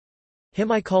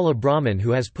 "Him I call a Brahmin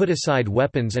who has put aside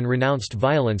weapons and renounced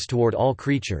violence toward all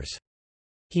creatures.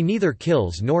 He neither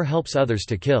kills nor helps others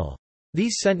to kill."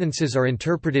 These sentences are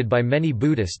interpreted by many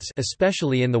Buddhists,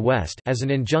 especially in the West, as an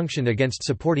injunction against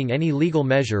supporting any legal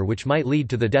measure which might lead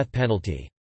to the death penalty.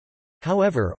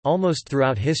 However, almost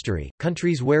throughout history,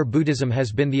 countries where Buddhism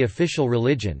has been the official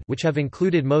religion, which have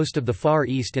included most of the Far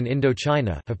East and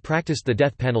Indochina, have practiced the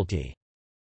death penalty.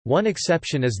 One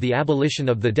exception is the abolition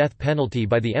of the death penalty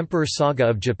by the Emperor Saga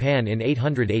of Japan in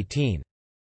 818.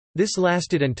 This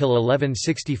lasted until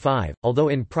 1165, although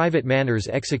in private manners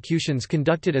executions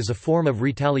conducted as a form of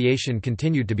retaliation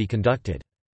continued to be conducted.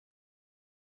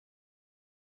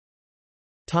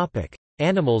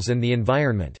 Animals and the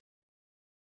environment.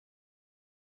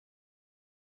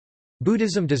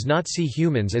 Buddhism does not see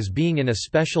humans as being in a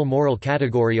special moral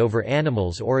category over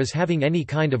animals or as having any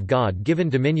kind of God-given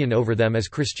dominion over them as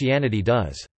Christianity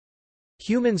does.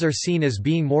 Humans are seen as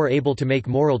being more able to make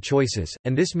moral choices,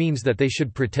 and this means that they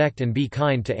should protect and be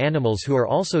kind to animals who are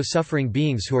also suffering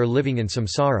beings who are living in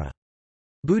samsara.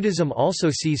 Buddhism also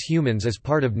sees humans as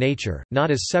part of nature, not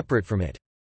as separate from it.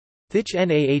 Thich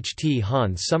Nhat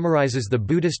Hanh summarizes the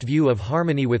Buddhist view of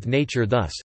harmony with nature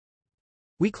thus: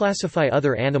 we classify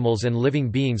other animals and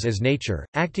living beings as nature,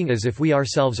 acting as if we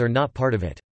ourselves are not part of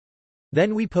it.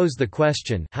 Then we pose the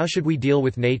question, how should we deal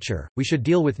with nature? We should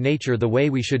deal with nature the way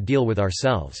we should deal with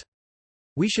ourselves.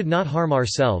 We should not harm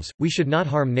ourselves, we should not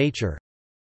harm nature.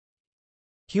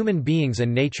 Human beings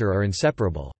and nature are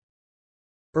inseparable.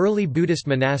 Early Buddhist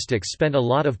monastics spent a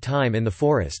lot of time in the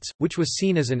forests, which was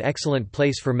seen as an excellent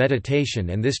place for meditation,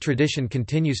 and this tradition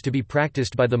continues to be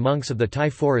practiced by the monks of the Thai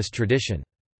forest tradition.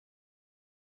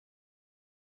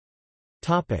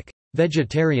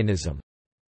 Vegetarianism.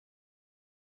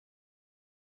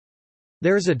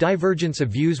 There is a divergence of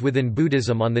views within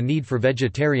Buddhism on the need for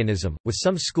vegetarianism, with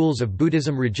some schools of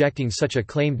Buddhism rejecting such a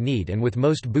claimed need and with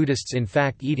most Buddhists in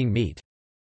fact eating meat.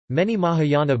 Many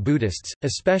Mahayana Buddhists,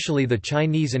 especially the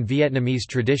Chinese and Vietnamese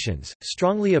traditions,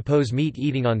 strongly oppose meat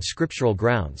eating on scriptural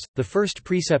grounds. The first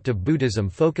precept of Buddhism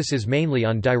focuses mainly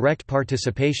on direct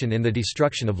participation in the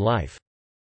destruction of life.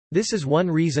 This is one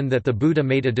reason that the Buddha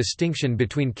made a distinction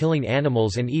between killing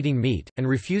animals and eating meat, and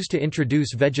refused to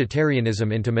introduce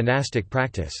vegetarianism into monastic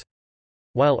practice.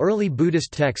 While early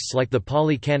Buddhist texts like the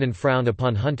Pali Canon frown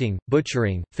upon hunting,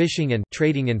 butchering, fishing and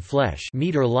trading in flesh,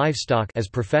 meat or livestock as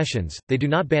professions, they do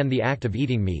not ban the act of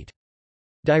eating meat.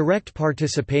 Direct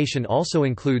participation also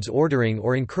includes ordering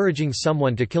or encouraging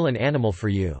someone to kill an animal for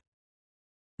you.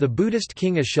 The Buddhist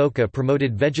king Ashoka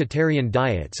promoted vegetarian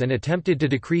diets and attempted to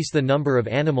decrease the number of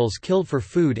animals killed for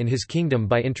food in his kingdom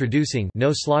by introducing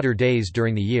no slaughter days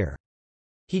during the year.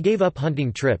 He gave up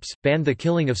hunting trips, banned the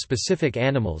killing of specific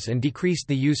animals and decreased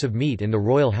the use of meat in the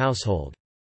royal household.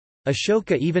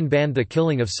 Ashoka even banned the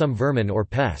killing of some vermin or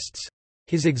pests.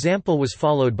 His example was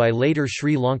followed by later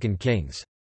Sri Lankan kings.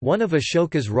 One of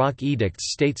Ashoka's rock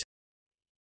edicts states,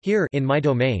 "Here in my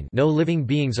domain no living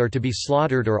beings are to be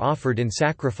slaughtered or offered in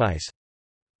sacrifice."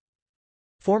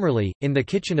 Formerly, in the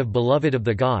kitchen of beloved of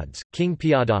the gods, King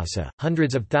Piyadasa,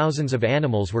 hundreds of thousands of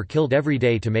animals were killed every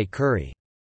day to make curry.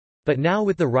 But now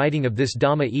with the writing of this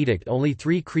Dhamma edict only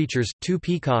 3 creatures, 2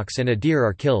 peacocks and a deer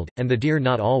are killed, and the deer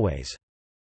not always.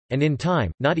 And in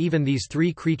time, not even these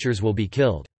 3 creatures will be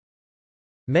killed.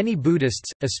 Many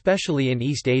Buddhists, especially in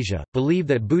East Asia, believe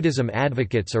that Buddhism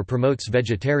advocates or promotes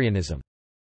vegetarianism.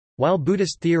 While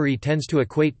Buddhist theory tends to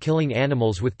equate killing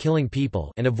animals with killing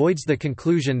people and avoids the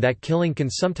conclusion that killing can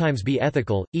sometimes be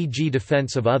ethical, e.g.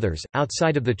 defense of others,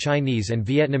 outside of the Chinese and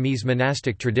Vietnamese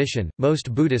monastic tradition,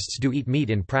 most Buddhists do eat meat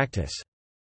in practice.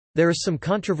 There is some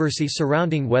controversy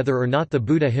surrounding whether or not the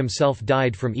Buddha himself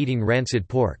died from eating rancid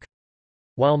pork.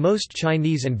 While most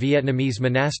Chinese and Vietnamese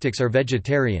monastics are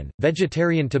vegetarian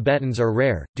Tibetans are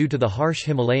rare, due to the harsh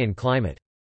Himalayan climate.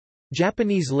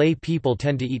 Japanese lay people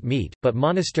tend to eat meat, but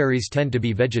monasteries tend to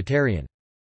be vegetarian.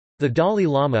 The Dalai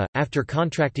Lama, after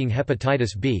contracting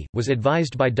hepatitis B, was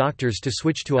advised by doctors to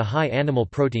switch to a high animal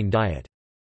protein diet.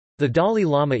 The Dalai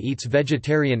Lama eats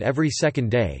vegetarian every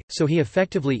second day, so he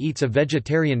effectively eats a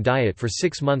vegetarian diet for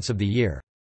 6 months of the year.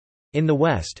 In the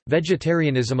West,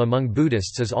 vegetarianism among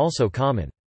Buddhists is also common.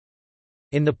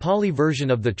 In the Pali version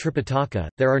of the Tripitaka,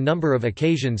 there are a number of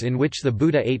occasions in which the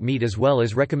Buddha ate meat as well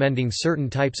as recommending certain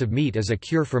types of meat as a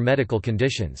cure for medical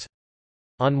conditions.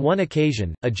 On one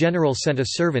occasion, a general sent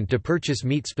a servant to purchase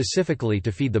meat specifically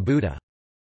to feed the Buddha.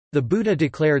 The Buddha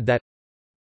declared that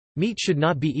meat should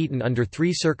not be eaten under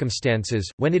 3 circumstances: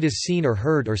 when it is seen or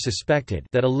heard or suspected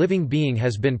that a living being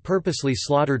has been purposely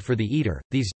slaughtered for the eater.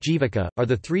 These, jivaka, are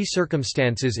the 3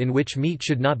 circumstances in which meat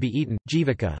should not be eaten,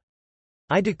 jivaka.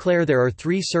 I declare there are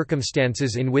 3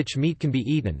 circumstances in which meat can be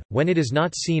eaten: when it is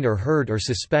not seen or heard or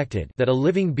suspected that a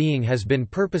living being has been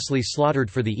purposely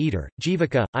slaughtered for the eater,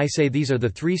 jivaka. I say these are the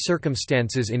 3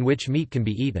 circumstances in which meat can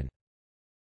be eaten.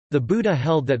 The Buddha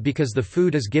held that because the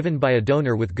food is given by a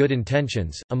donor with good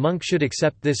intentions, a monk should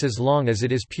accept this as long as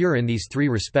it is pure in these 3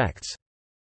 respects.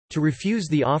 To refuse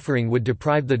the offering would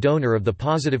deprive the donor of the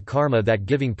positive karma that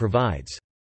giving provides.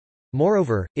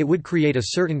 Moreover, it would create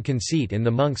a certain conceit in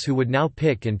the monks who would now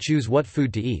pick and choose what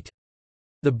food to eat.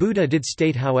 The Buddha did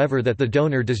state, however, that the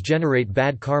donor does generate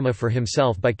bad karma for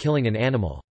himself by killing an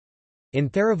animal. In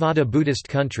Theravada Buddhist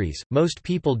countries, most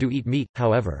people do eat meat,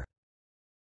 however.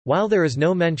 While there is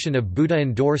no mention of Buddha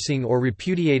endorsing or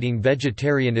repudiating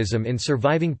vegetarianism in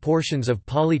surviving portions of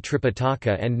Pali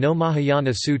Tripitaka, and no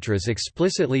Mahayana sutras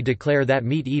explicitly declare that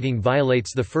meat eating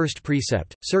violates the first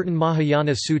precept, certain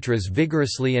Mahayana sutras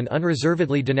vigorously and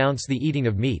unreservedly denounce the eating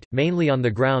of meat, mainly on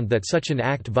the ground that such an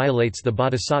act violates the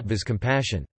bodhisattva's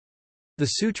compassion. The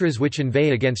sutras which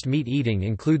inveigh against meat eating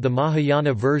include the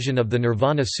Mahayana version of the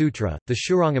Nirvana Sutra, the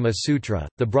Shurangama Sutra,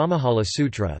 the Brahmajala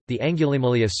Sutra, the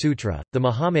Angulimala Sutra, the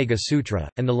Mahamegha Sutra,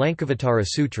 and the Lankavatara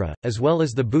Sutra, as well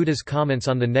as the Buddha's comments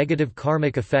on the negative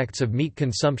karmic effects of meat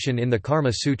consumption in the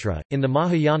Karma Sutra. In the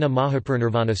Mahayana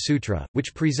Mahaparinirvana Sutra,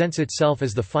 which presents itself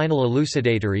as the final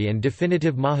elucidatory and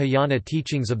definitive Mahayana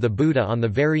teachings of the Buddha on the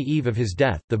very eve of his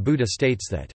death, the Buddha states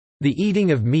that the eating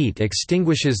of meat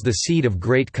extinguishes the seed of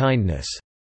great kindness,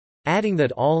 adding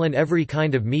that all and every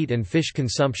kind of meat and fish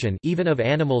consumption, even of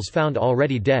animals found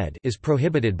already dead, is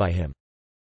prohibited by him.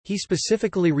 He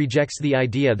specifically rejects the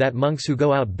idea that monks who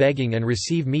go out begging and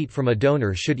receive meat from a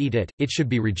donor should eat it; it should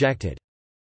be rejected.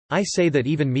 I say that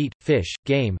even meat, fish,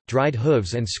 game, dried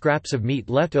hooves and scraps of meat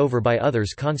left over by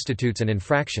others constitutes an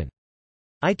infraction.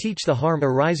 I teach the harm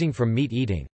arising from meat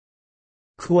eating.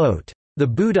 Quote, "The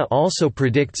Buddha also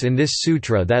predicts in this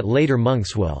sutra that later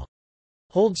monks will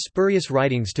hold spurious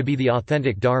writings to be the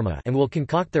authentic Dharma and will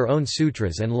concoct their own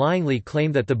sutras and lyingly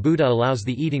claim that the Buddha allows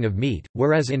the eating of meat,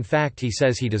 whereas in fact he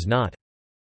says he does not."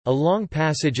 A long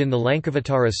passage in the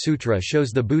Lankavatara Sutra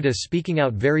shows the Buddha speaking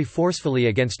out very forcefully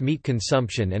against meat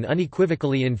consumption and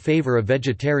unequivocally in favor of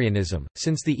vegetarianism,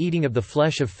 since the eating of the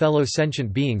flesh of fellow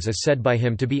sentient beings is said by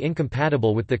him to be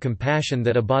incompatible with the compassion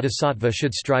that a bodhisattva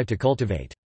should strive to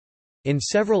cultivate. In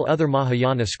several other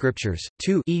Mahayana scriptures,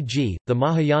 too, e.g., the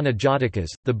Mahayana Jatakas,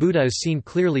 the Buddha is seen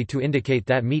clearly to indicate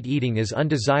that meat eating is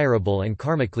undesirable and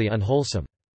karmically unwholesome.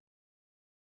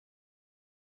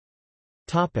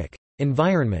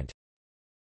 Environment.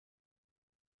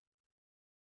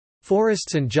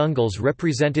 Forests and jungles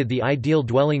represented the ideal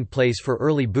dwelling place for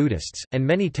early Buddhists, and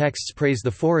many texts praise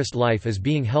the forest life as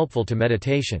being helpful to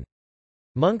meditation.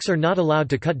 Monks are not allowed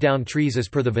to cut down trees as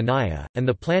per the Vinaya, and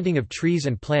the planting of trees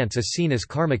and plants is seen as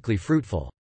karmically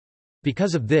fruitful.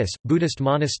 Because of this, Buddhist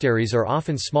monasteries are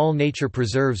often small nature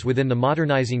preserves within the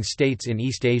modernizing states in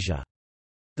East Asia.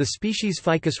 The species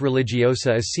Ficus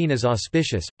religiosa is seen as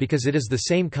auspicious, because it is the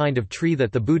same kind of tree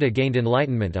that the Buddha gained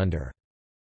enlightenment under.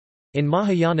 In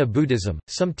Mahayana Buddhism,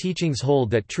 some teachings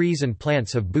hold that trees and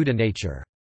plants have Buddha nature.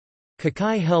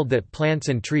 Kakai held that plants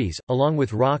and trees, along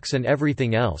with rocks and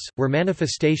everything else, were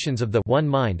manifestations of the one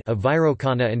mind of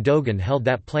Vairocana, and Dogen held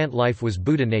that plant life was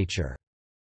Buddha nature.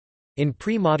 In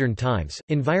pre-modern times,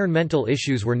 environmental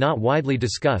issues were not widely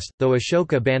discussed, though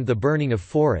Ashoka banned the burning of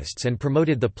forests and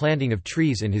promoted the planting of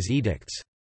trees in his edicts.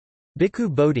 Bhikkhu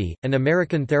Bodhi, an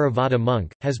American Theravada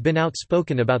monk, has been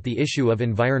outspoken about the issue of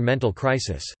environmental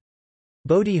crisis.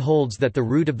 Bodhi holds that the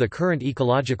root of the current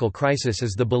ecological crisis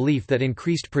is the belief that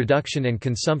increased production and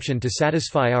consumption to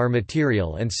satisfy our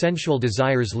material and sensual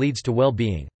desires leads to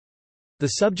well-being.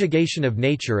 The subjugation of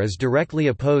nature is directly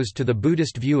opposed to the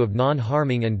Buddhist view of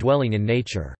non-harming and dwelling in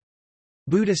nature.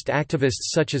 Buddhist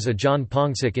activists such as Ajahn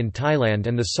Pongsak in Thailand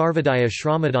and the Sarvodaya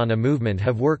Shramadana movement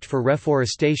have worked for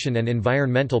reforestation and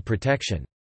environmental protection.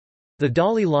 The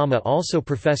Dalai Lama also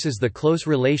professes the close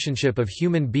relationship of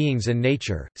human beings and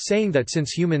nature, saying that since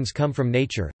humans come from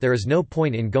nature, there is no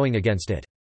point in going against it.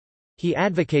 He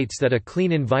advocates that a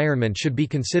clean environment should be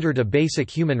considered a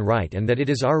basic human right and that it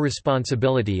is our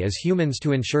responsibility as humans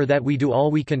to ensure that we do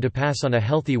all we can to pass on a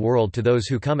healthy world to those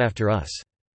who come after us.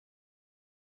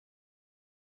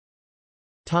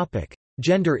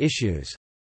 Gender issues.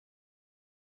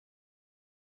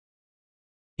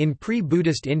 In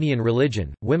pre-Buddhist Indian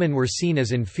religion, women were seen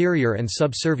as inferior and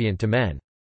subservient to men.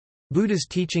 Buddha's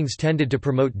teachings tended to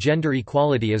promote gender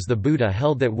equality as the Buddha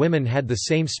held that women had the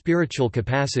same spiritual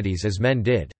capacities as men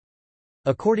did.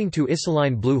 According to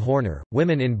Isaline Blue Horner,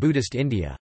 women in Buddhist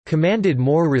India commanded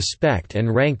more respect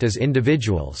and ranked as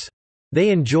individuals. They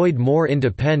enjoyed more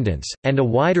independence, and a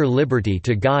wider liberty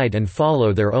to guide and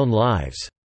follow their own lives.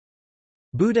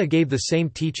 Buddha gave the same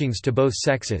teachings to both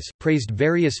sexes, praised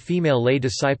various female lay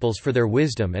disciples for their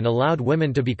wisdom and allowed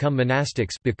women to become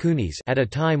monastics bhikkhunis at a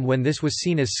time when this was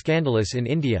seen as scandalous in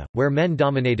India, where men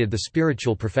dominated the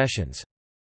spiritual professions.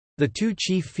 The two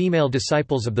chief female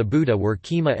disciples of the Buddha were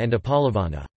Khema and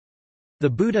Apalavana. The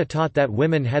Buddha taught that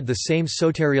women had the same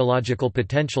soteriological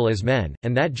potential as men,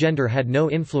 and that gender had no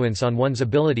influence on one's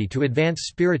ability to advance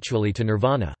spiritually to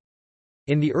nirvana.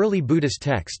 In the early Buddhist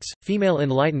texts, female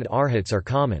enlightened arhats are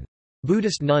common.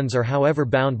 Buddhist nuns are however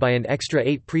bound by an extra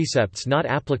 8 precepts not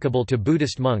applicable to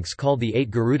Buddhist monks called the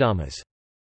 8 Garudhammas.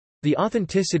 The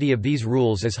authenticity of these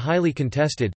rules is highly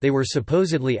contested. They were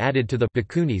supposedly added to the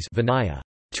bhikkhunis Vinaya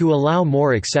to allow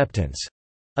more acceptance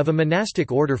of a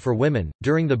monastic order for women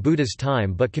during the Buddha's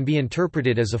time, but can be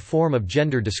interpreted as a form of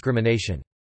gender discrimination.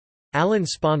 Alan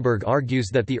Sponberg argues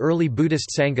that the early Buddhist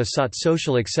Sangha sought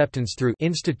social acceptance through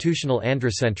institutional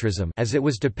androcentrism, as it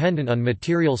was dependent on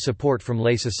material support from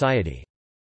lay society.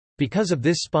 Because of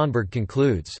this, Sponberg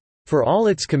concludes, "For all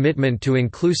its commitment to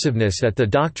inclusiveness at the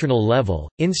doctrinal level,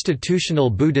 institutional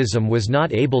Buddhism was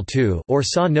not able to, or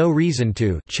saw no reason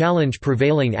to, challenge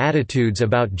prevailing attitudes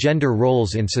about gender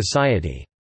roles in society."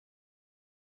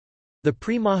 The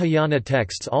pre-Mahayana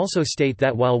texts also state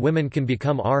that while women can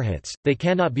become arhats, they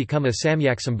cannot become a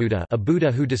Samyaksambhuddha, a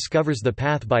Buddha who discovers the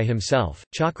path by himself,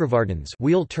 Chakravartins,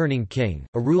 wheel-turning king,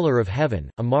 a ruler of heaven,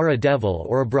 a Mara devil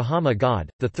or a Brahma god.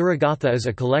 The Therigatha is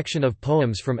a collection of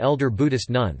poems from elder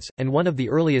Buddhist nuns, and one of the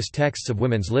earliest texts of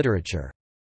women's literature.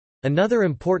 Another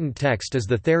important text is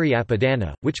the Theri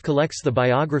Apadana, which collects the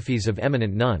biographies of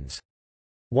eminent nuns.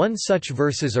 One such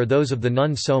verses are those of the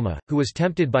nun Soma, who was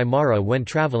tempted by Mara when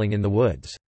traveling in the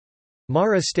woods.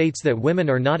 Mara states that women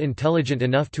are not intelligent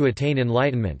enough to attain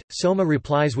enlightenment. Soma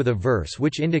replies with a verse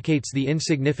which indicates the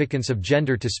insignificance of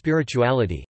gender to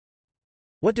spirituality.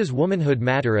 What does womanhood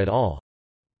matter at all?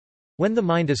 When the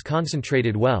mind is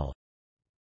concentrated well,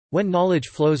 when knowledge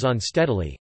flows on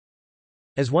steadily,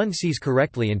 as one sees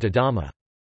correctly into Dhamma.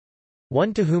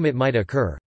 One to whom it might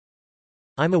occur,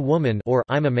 "I'm a woman," or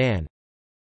 "I'm a man,"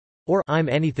 or "I'm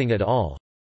anything at all,"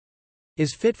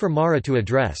 is fit for Mara to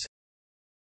address.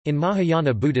 In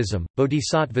Mahayana Buddhism,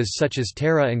 bodhisattvas such as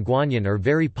Tara and Guanyin are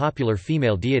very popular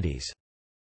female deities.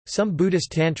 Some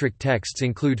Buddhist tantric texts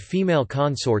include female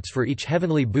consorts for each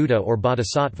heavenly Buddha or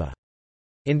bodhisattva.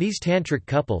 In these tantric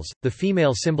couples, the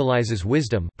female symbolizes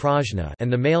wisdom prajna,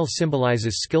 and the male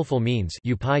symbolizes skillful means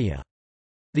upaya.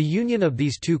 The union of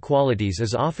these two qualities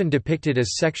is often depicted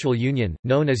as sexual union,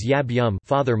 known as yab-yum,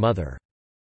 father-mother.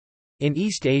 In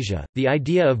East Asia, the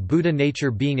idea of Buddha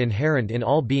nature being inherent in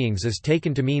all beings is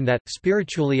taken to mean that,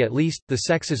 spiritually at least, the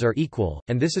sexes are equal,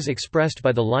 and this is expressed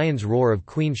by the lion's roar of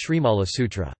Queen Srimala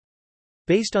Sutra.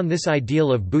 Based on this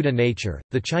ideal of Buddha nature,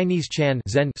 the Chinese Chan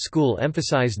Zen school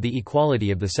emphasized the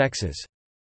equality of the sexes.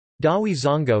 Dawi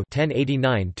Zongo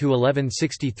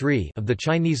 (1089–1163) of the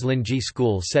Chinese Linji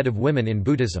school said of women in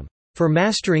Buddhism, "For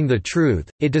mastering the truth,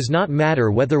 it does not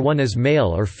matter whether one is male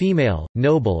or female,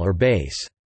 noble or base."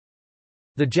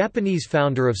 The Japanese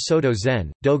founder of Soto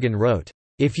Zen, Dogen wrote,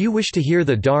 "If you wish to hear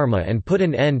the Dharma and put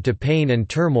an end to pain and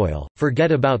turmoil,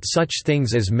 forget about such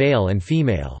things as male and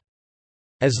female.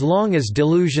 As long as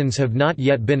delusions have not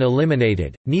yet been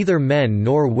eliminated, neither men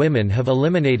nor women have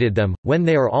eliminated them. When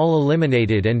they are all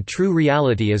eliminated and true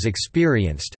reality is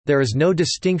experienced, there is no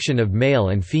distinction of male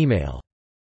and female."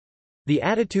 The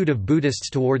attitude of Buddhists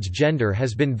towards gender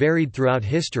has been varied throughout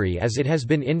history as it has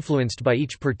been influenced by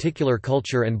each particular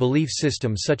culture and belief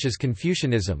system, such as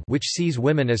Confucianism, which sees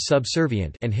women as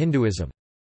subservient, and Hinduism.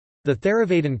 The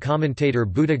Theravadan commentator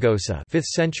Buddhaghosa 5th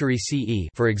century CE,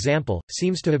 for example,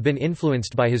 seems to have been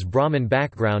influenced by his Brahmin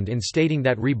background in stating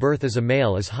that rebirth as a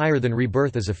male is higher than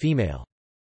rebirth as a female.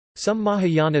 Some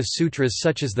Mahayana sutras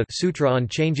such as the Sutra on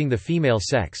Changing the Female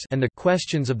Sex and the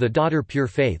Questions of the Daughter Pure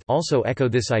Faith also echo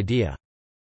this idea.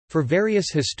 For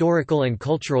various historical and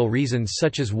cultural reasons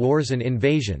such as wars and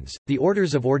invasions, the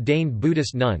orders of ordained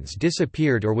Buddhist nuns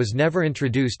disappeared or was never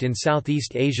introduced in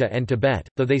Southeast Asia and Tibet,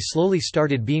 though they slowly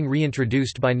started being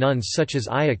reintroduced by nuns such as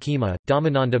Iya Khema,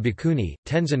 Dhammananda Bhikkhuni,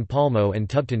 Tenzin Palmo and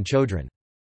Thubten Chodron.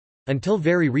 Until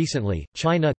very recently,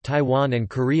 China, Taiwan and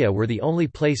Korea were the only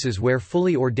places where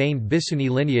fully ordained Bhikkhuni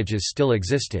lineages still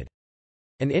existed.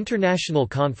 An international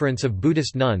conference of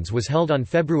Buddhist nuns was held on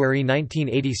February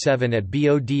 1987 at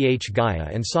Bodh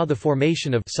Gaya and saw the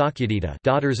formation of Sakyadhita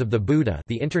Daughters of the Buddha,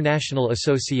 the International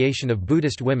Association of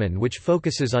Buddhist Women, which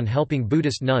focuses on helping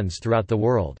Buddhist nuns throughout the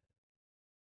world.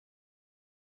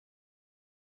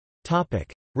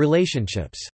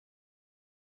 Relationships.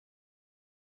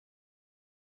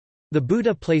 The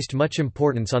Buddha placed much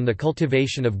importance on the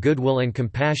cultivation of goodwill and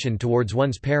compassion towards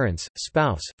one's parents,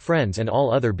 spouse, friends and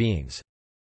all other beings.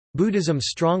 Buddhism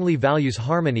strongly values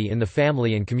harmony in the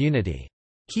family and community.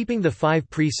 Keeping the 5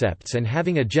 precepts and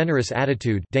having a generous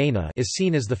attitude dana is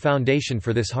seen as the foundation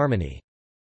for this harmony.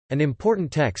 An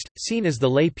important text, seen as the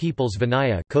lay people's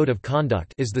Vinaya code of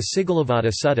conduct, is the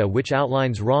Sigalovada Sutta, which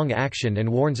outlines wrong action and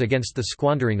warns against the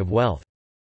squandering of wealth.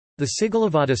 The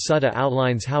Sigalovada Sutta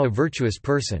outlines how a virtuous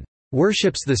person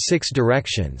worships the 6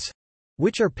 directions,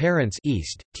 which are parents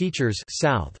east, teachers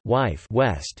south, wife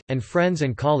west, and friends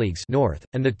and colleagues north,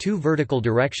 and the 2 vertical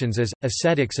directions as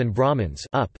ascetics and Brahmins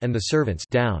up, and the servants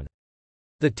down.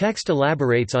 The text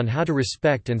elaborates on how to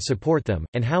respect and support them,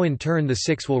 and how in turn the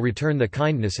six will return the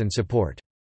kindness and support.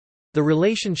 The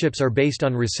relationships are based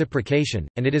on reciprocation,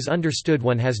 and it is understood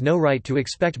one has no right to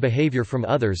expect behavior from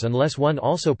others unless one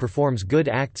also performs good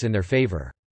acts in their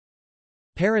favor.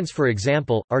 Parents, for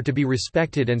example, are to be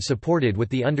respected and supported with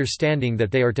the understanding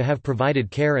that they are to have provided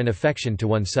care and affection to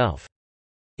oneself.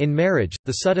 In marriage,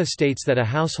 the sutta states that a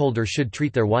householder should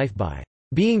treat their wife by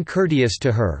being courteous to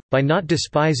her, by not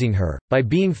despising her, by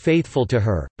being faithful to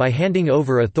her, by handing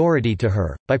over authority to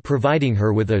her, by providing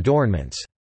her with adornments.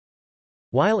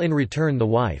 While in return the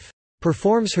wife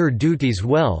performs her duties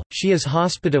well, she is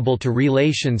hospitable to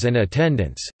relations and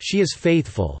attendants, she is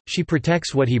faithful, she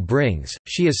protects what he brings,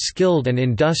 she is skilled and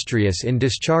industrious in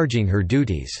discharging her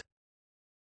duties.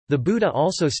 The Buddha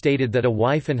also stated that a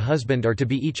wife and husband are to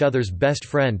be each other's best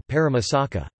friend,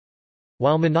 paramasaka.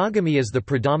 While monogamy is the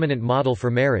predominant model for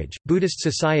marriage, Buddhist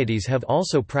societies have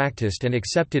also practiced and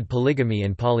accepted polygamy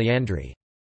and polyandry.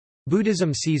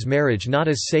 Buddhism sees marriage not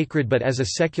as sacred but as a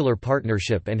secular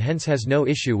partnership and hence has no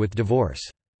issue with divorce.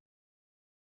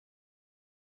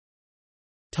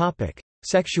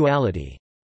 Sexuality.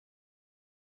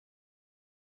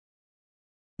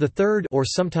 The third or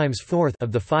sometimes fourth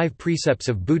of the 5 precepts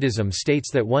of Buddhism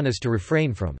states that one is to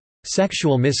refrain from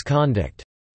sexual misconduct,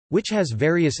 which has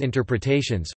various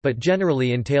interpretations, but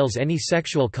generally entails any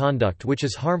sexual conduct which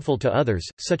is harmful to others,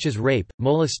 such as rape,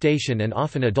 molestation and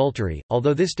often adultery,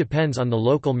 although this depends on the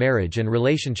local marriage and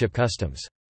relationship customs.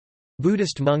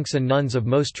 Buddhist monks and nuns of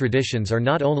most traditions are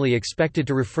not only expected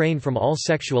to refrain from all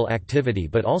sexual activity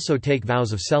but also take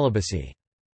vows of celibacy.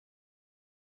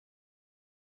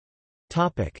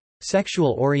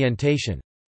 Sexual orientation.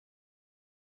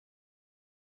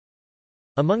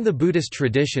 Among the Buddhist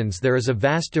traditions there is a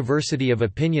vast diversity of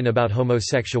opinion about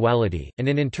homosexuality, and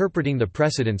in interpreting the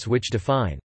precedents which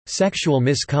define sexual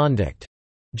misconduct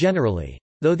generally.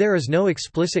 Though there is no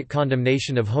explicit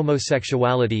condemnation of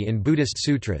homosexuality in Buddhist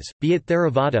sutras, be it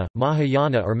Theravada,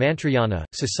 Mahayana or Mantrayana,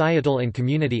 societal and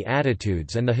community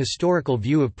attitudes and the historical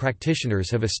view of practitioners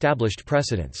have established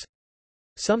precedents.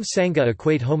 Some Sangha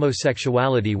equate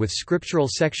homosexuality with scriptural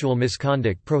sexual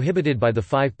misconduct prohibited by the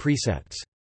 5 precepts.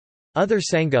 Other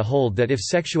Sangha hold that if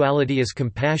sexuality is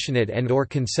compassionate and/or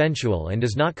consensual and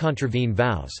does not contravene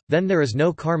vows, then there is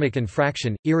no karmic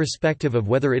infraction, irrespective of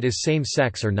whether it is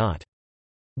same-sex or not.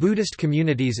 Buddhist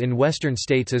communities in Western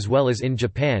states as well as in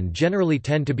Japan generally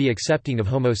tend to be accepting of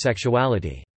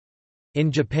homosexuality. In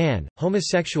Japan,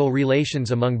 homosexual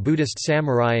relations among Buddhist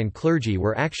samurai and clergy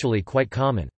were actually quite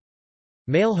common.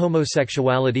 Male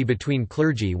homosexuality between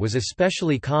clergy was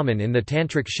especially common in the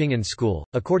Tantric Shingon school.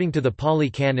 According to the Pali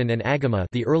Canon and Agama,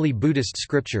 the early Buddhist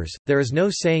scriptures, there is no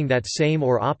saying that same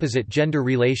or opposite gender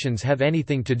relations have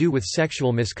anything to do with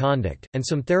sexual misconduct, and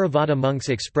some Theravada monks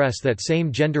express that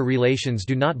same-gender relations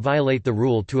do not violate the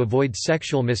rule to avoid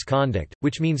sexual misconduct,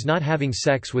 which means not having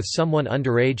sex with someone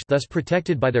underage, thus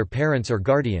protected by their parents or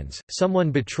guardians,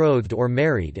 someone betrothed or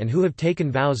married and who have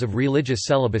taken vows of religious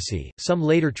celibacy. Some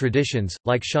later traditions,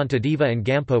 like Shantideva and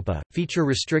Gampopa, feature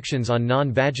restrictions on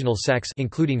non-vaginal sex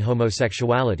including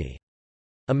homosexuality.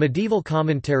 A medieval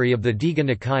commentary of the Digha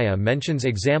Nikaya mentions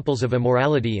examples of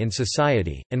immorality in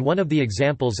society, and one of the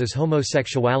examples is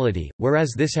homosexuality,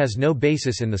 whereas this has no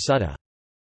basis in the sutta.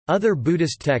 Other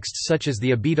Buddhist texts such as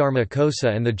the Abhidharma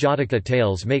Kosa and the Jataka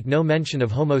tales make no mention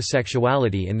of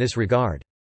homosexuality in this regard.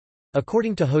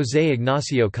 According to José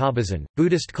Ignacio Cabazon,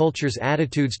 Buddhist culture's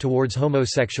attitudes towards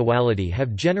homosexuality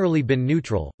have generally been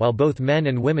neutral, while both men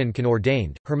and women can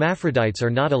ordained, hermaphrodites are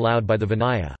not allowed by the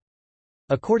Vinaya.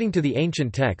 According to the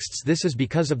ancient texts this is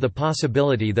because of the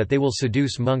possibility that they will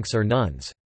seduce monks or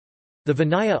nuns. The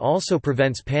Vinaya also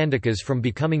prevents pandikas from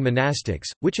becoming monastics,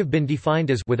 which have been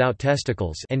defined as without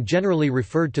testicles and generally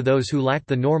referred to those who lack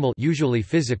the normal usually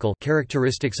physical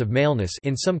characteristics of maleness.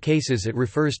 In some cases it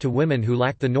refers to women who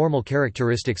lack the normal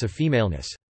characteristics of femaleness.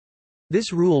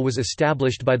 This rule was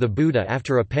established by the Buddha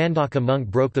after a Pandaka monk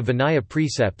broke the Vinaya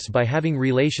precepts by having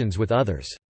relations with others.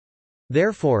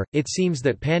 Therefore, it seems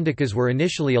that pandikas were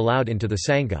initially allowed into the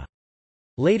Sangha.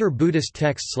 Later Buddhist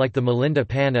texts like the Milinda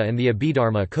Panna and the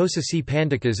Abhidharma Kosa see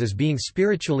pandikas as being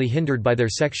spiritually hindered by their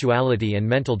sexuality and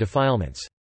mental defilements.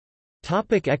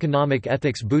 Economic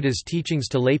ethics. Buddha's teachings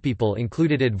to laypeople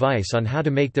included advice on how to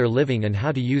make their living and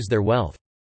how to use their wealth.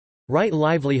 Right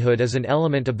livelihood is an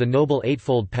element of the Noble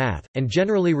Eightfold Path, and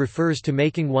generally refers to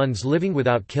making one's living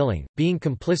without killing, being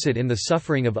complicit in the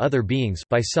suffering of other beings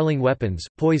by selling weapons,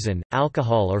 poison,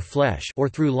 alcohol or flesh, or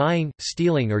through lying,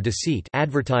 stealing or deceit,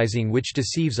 advertising which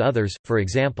deceives others, for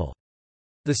example.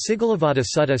 The Sigalovada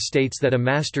Sutta states that a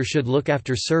master should look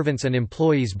after servants and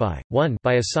employees by 1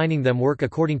 by assigning them work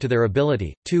according to their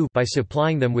ability, 2 by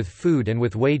supplying them with food and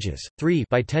with wages, 3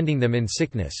 by tending them in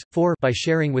sickness, 4 by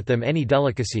sharing with them any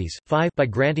delicacies, 5 by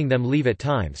granting them leave at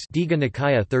times. Digha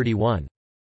Nikaya 31.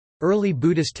 Early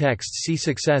Buddhist texts see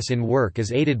success in work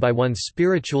as aided by one's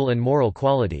spiritual and moral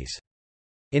qualities.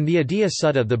 In the Adiya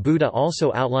Sutta, the Buddha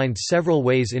also outlined several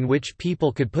ways in which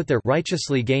people could put their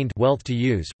righteously gained wealth to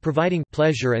use, providing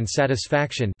pleasure and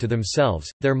satisfaction to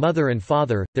themselves, their mother and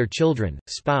father, their children,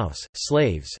 spouse,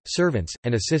 slaves, servants,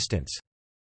 and assistants.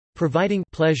 Providing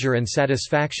pleasure and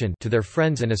satisfaction to their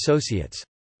friends and associates.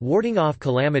 Warding off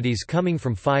calamities coming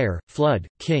from fire, flood,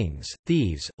 kings,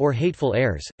 thieves, or hateful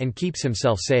heirs, and keeps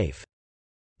himself safe.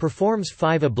 Performs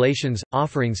 5 oblations,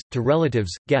 offerings, to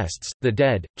relatives, guests, the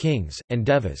dead, kings, and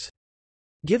devas.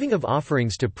 Giving of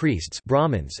offerings to priests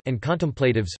Brahmins and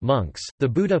contemplatives monks. The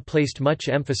Buddha placed much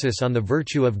emphasis on the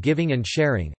virtue of giving and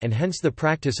sharing, and hence the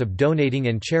practice of donating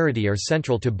and charity are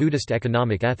central to Buddhist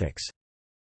economic ethics.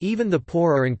 Even the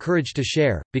poor are encouraged to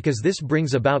share, because this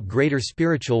brings about greater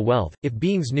spiritual wealth. If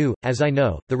beings knew, as I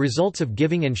know, the results of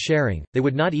giving and sharing, they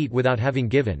would not eat without having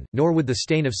given, nor would the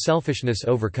stain of selfishness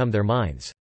overcome their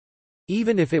minds.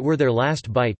 Even if it were their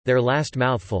last bite, their last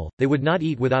mouthful, they would not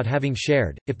eat without having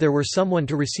shared, if there were someone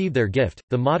to receive their gift.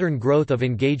 The modern growth of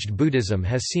engaged Buddhism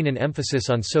has seen an emphasis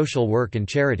on social work and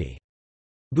charity.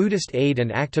 Buddhist aid and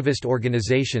activist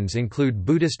organizations include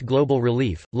Buddhist Global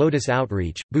Relief, Lotus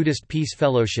Outreach, Buddhist Peace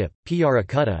Fellowship,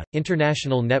 Pyarakutta,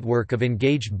 International Network of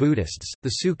Engaged Buddhists, the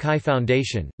Su Kai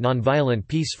Foundation, Nonviolent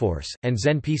Peace Force, and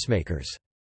Zen Peacemakers.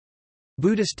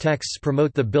 Buddhist texts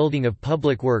promote the building of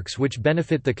public works which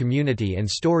benefit the community, and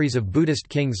stories of Buddhist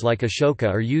kings like Ashoka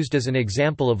are used as an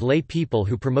example of lay people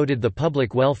who promoted the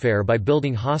public welfare by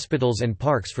building hospitals and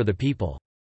parks for the people.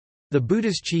 The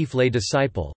Buddha's chief lay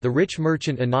disciple, the rich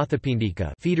merchant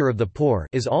Anathapindika, feeder of the poor,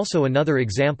 is also another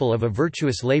example of a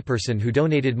virtuous layperson who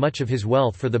donated much of his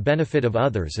wealth for the benefit of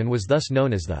others and was thus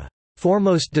known as the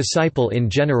foremost disciple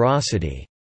in generosity.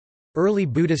 Early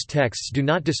Buddhist texts do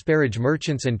not disparage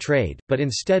merchants and trade, but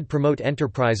instead promote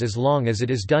enterprise as long as it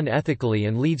is done ethically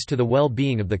and leads to the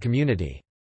well-being of the community.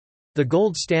 The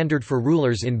gold standard for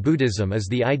rulers in Buddhism is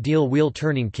the ideal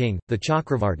wheel-turning king, the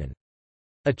Chakravartin.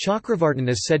 A Chakravartin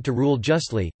is said to rule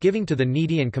justly, giving to the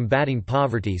needy and combating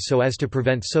poverty so as to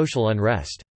prevent social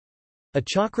unrest. A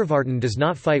Chakravartin does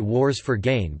not fight wars for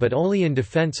gain but only in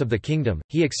defense of the kingdom.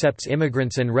 He accepts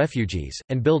immigrants and refugees,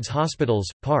 and builds hospitals,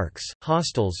 parks,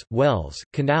 hostels, wells,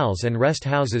 canals and rest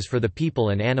houses for the people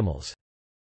and animals.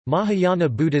 Mahayana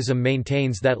Buddhism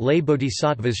maintains that lay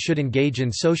bodhisattvas should engage in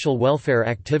social welfare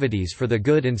activities for the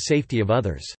good and safety of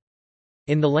others.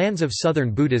 In the lands of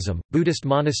southern Buddhism, Buddhist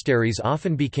monasteries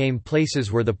often became places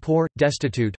where the poor,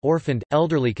 destitute, orphaned,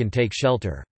 elderly can take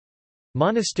shelter.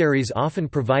 Monasteries often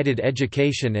provided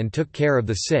education and took care of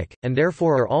the sick, and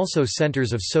therefore are also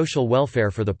centers of social welfare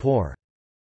for the poor.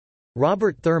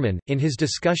 Robert Thurman, in his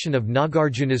discussion of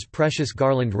Nagarjuna's precious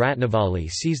garland Ratnavali,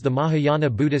 sees the Mahayana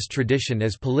Buddhist tradition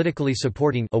as politically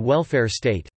supporting a welfare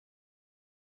state,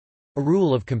 a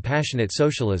rule of compassionate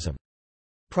socialism.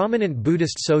 Prominent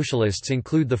Buddhist socialists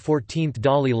include the 14th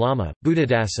Dalai Lama,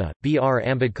 Buddhadasa, B. R.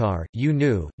 Ambedkar, U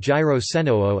Nu, Jiro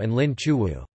Senoo and Lin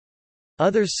Chuwu.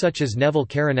 Others such as Neville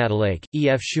Karunatilake, E.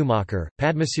 F. Schumacher,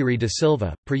 Padmasiri de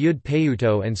Silva, Prayudh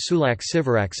Payutto and Sulak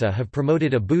Sivaraksa have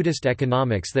promoted a Buddhist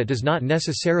economics that does not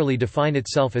necessarily define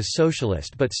itself as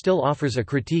socialist but still offers a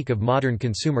critique of modern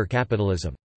consumer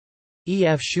capitalism. E.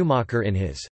 F. Schumacher in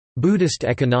his Buddhist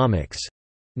Economics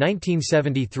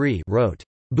 1973 wrote,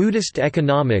 Buddhist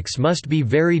economics must be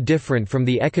very different from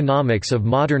the economics of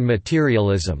modern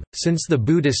materialism, since the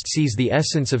Buddhist sees the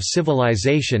essence of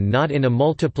civilization not in a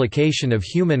multiplication of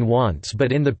human wants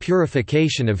but in the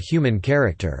purification of human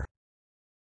character.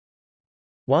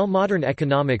 While modern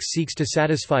economics seeks to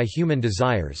satisfy human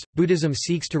desires, Buddhism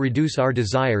seeks to reduce our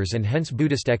desires, and hence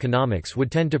Buddhist economics would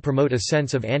tend to promote a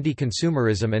sense of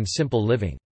anti-consumerism and simple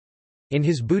living. In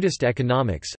his Buddhist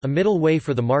Economics, A Middle Way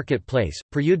for the Marketplace,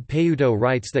 Prayudh Payutto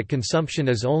writes that consumption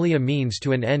is only a means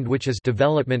to an end, which is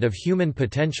development of human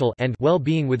potential and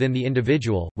well-being within the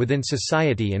individual, within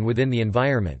society and within the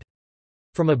environment.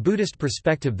 From a Buddhist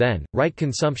perspective then, right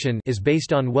consumption is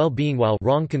based on well-being while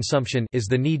wrong consumption is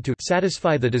the need to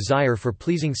satisfy the desire for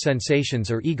pleasing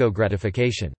sensations or ego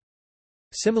gratification.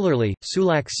 Similarly,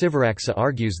 Sulak Sivaraksa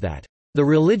argues that the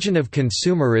religion of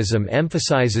consumerism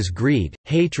emphasizes greed,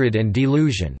 hatred and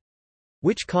delusion,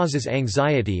 which causes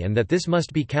anxiety, and that this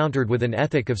must be countered with an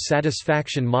ethic of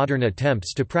satisfaction. Modern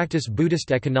attempts to practice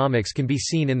Buddhist economics can be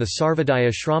seen in the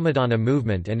Sarvodaya Shramadana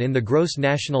movement and in the gross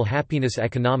national happiness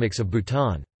economics of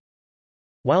Bhutan.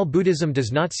 While Buddhism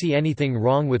does not see anything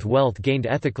wrong with wealth gained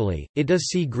ethically, it does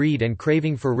see greed and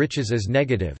craving for riches as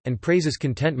negative, and praises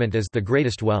contentment as the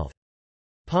greatest wealth.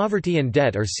 Poverty and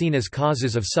debt are seen as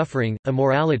causes of suffering,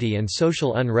 immorality and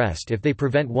social unrest if they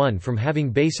prevent one from having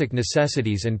basic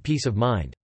necessities and peace of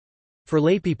mind. For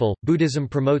laypeople, Buddhism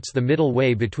promotes the middle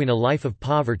way between a life of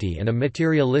poverty and a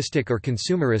materialistic or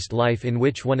consumerist life in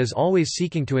which one is always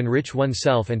seeking to enrich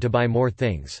oneself and to buy more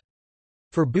things.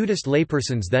 For Buddhist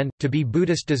laypersons then, to be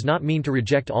Buddhist does not mean to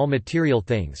reject all material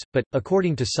things, but,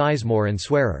 according to Sizemore and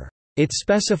Swearer, it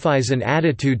specifies an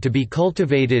attitude to be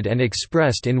cultivated and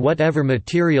expressed in whatever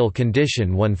material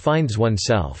condition one finds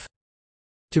oneself.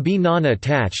 To be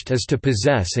non-attached is to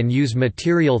possess and use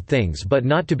material things but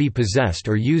not to be possessed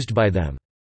or used by them.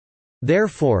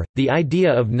 Therefore, the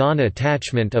idea of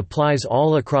non-attachment applies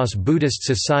all across Buddhist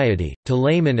society, to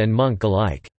layman and monk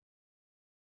alike.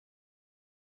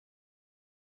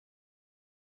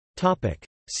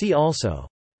 See also: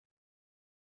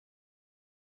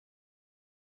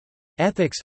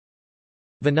 Ethics,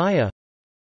 Vinaya,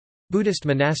 Buddhist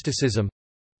monasticism,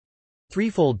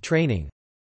 Threefold training,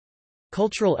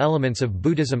 Cultural elements of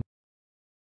Buddhism,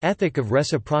 Ethic of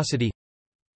reciprocity,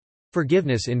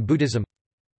 Forgiveness in Buddhism.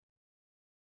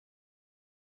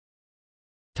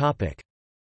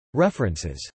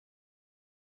 References.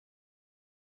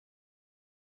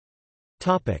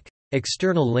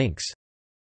 External links.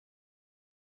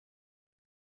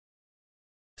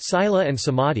 Sila and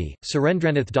Samadhi,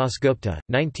 Surendranath Dasgupta,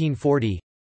 1940.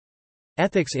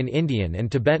 Ethics in Indian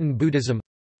and Tibetan Buddhism.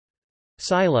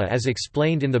 Sila as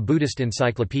explained in the Buddhist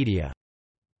Encyclopedia.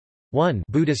 1.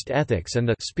 Buddhist Ethics and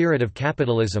the Spirit of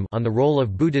Capitalism on the role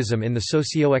of Buddhism in the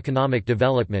socio-economic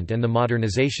development and the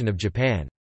modernization of Japan.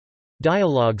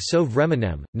 Dialogue so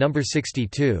Vremenem, No.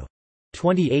 62.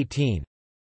 2018.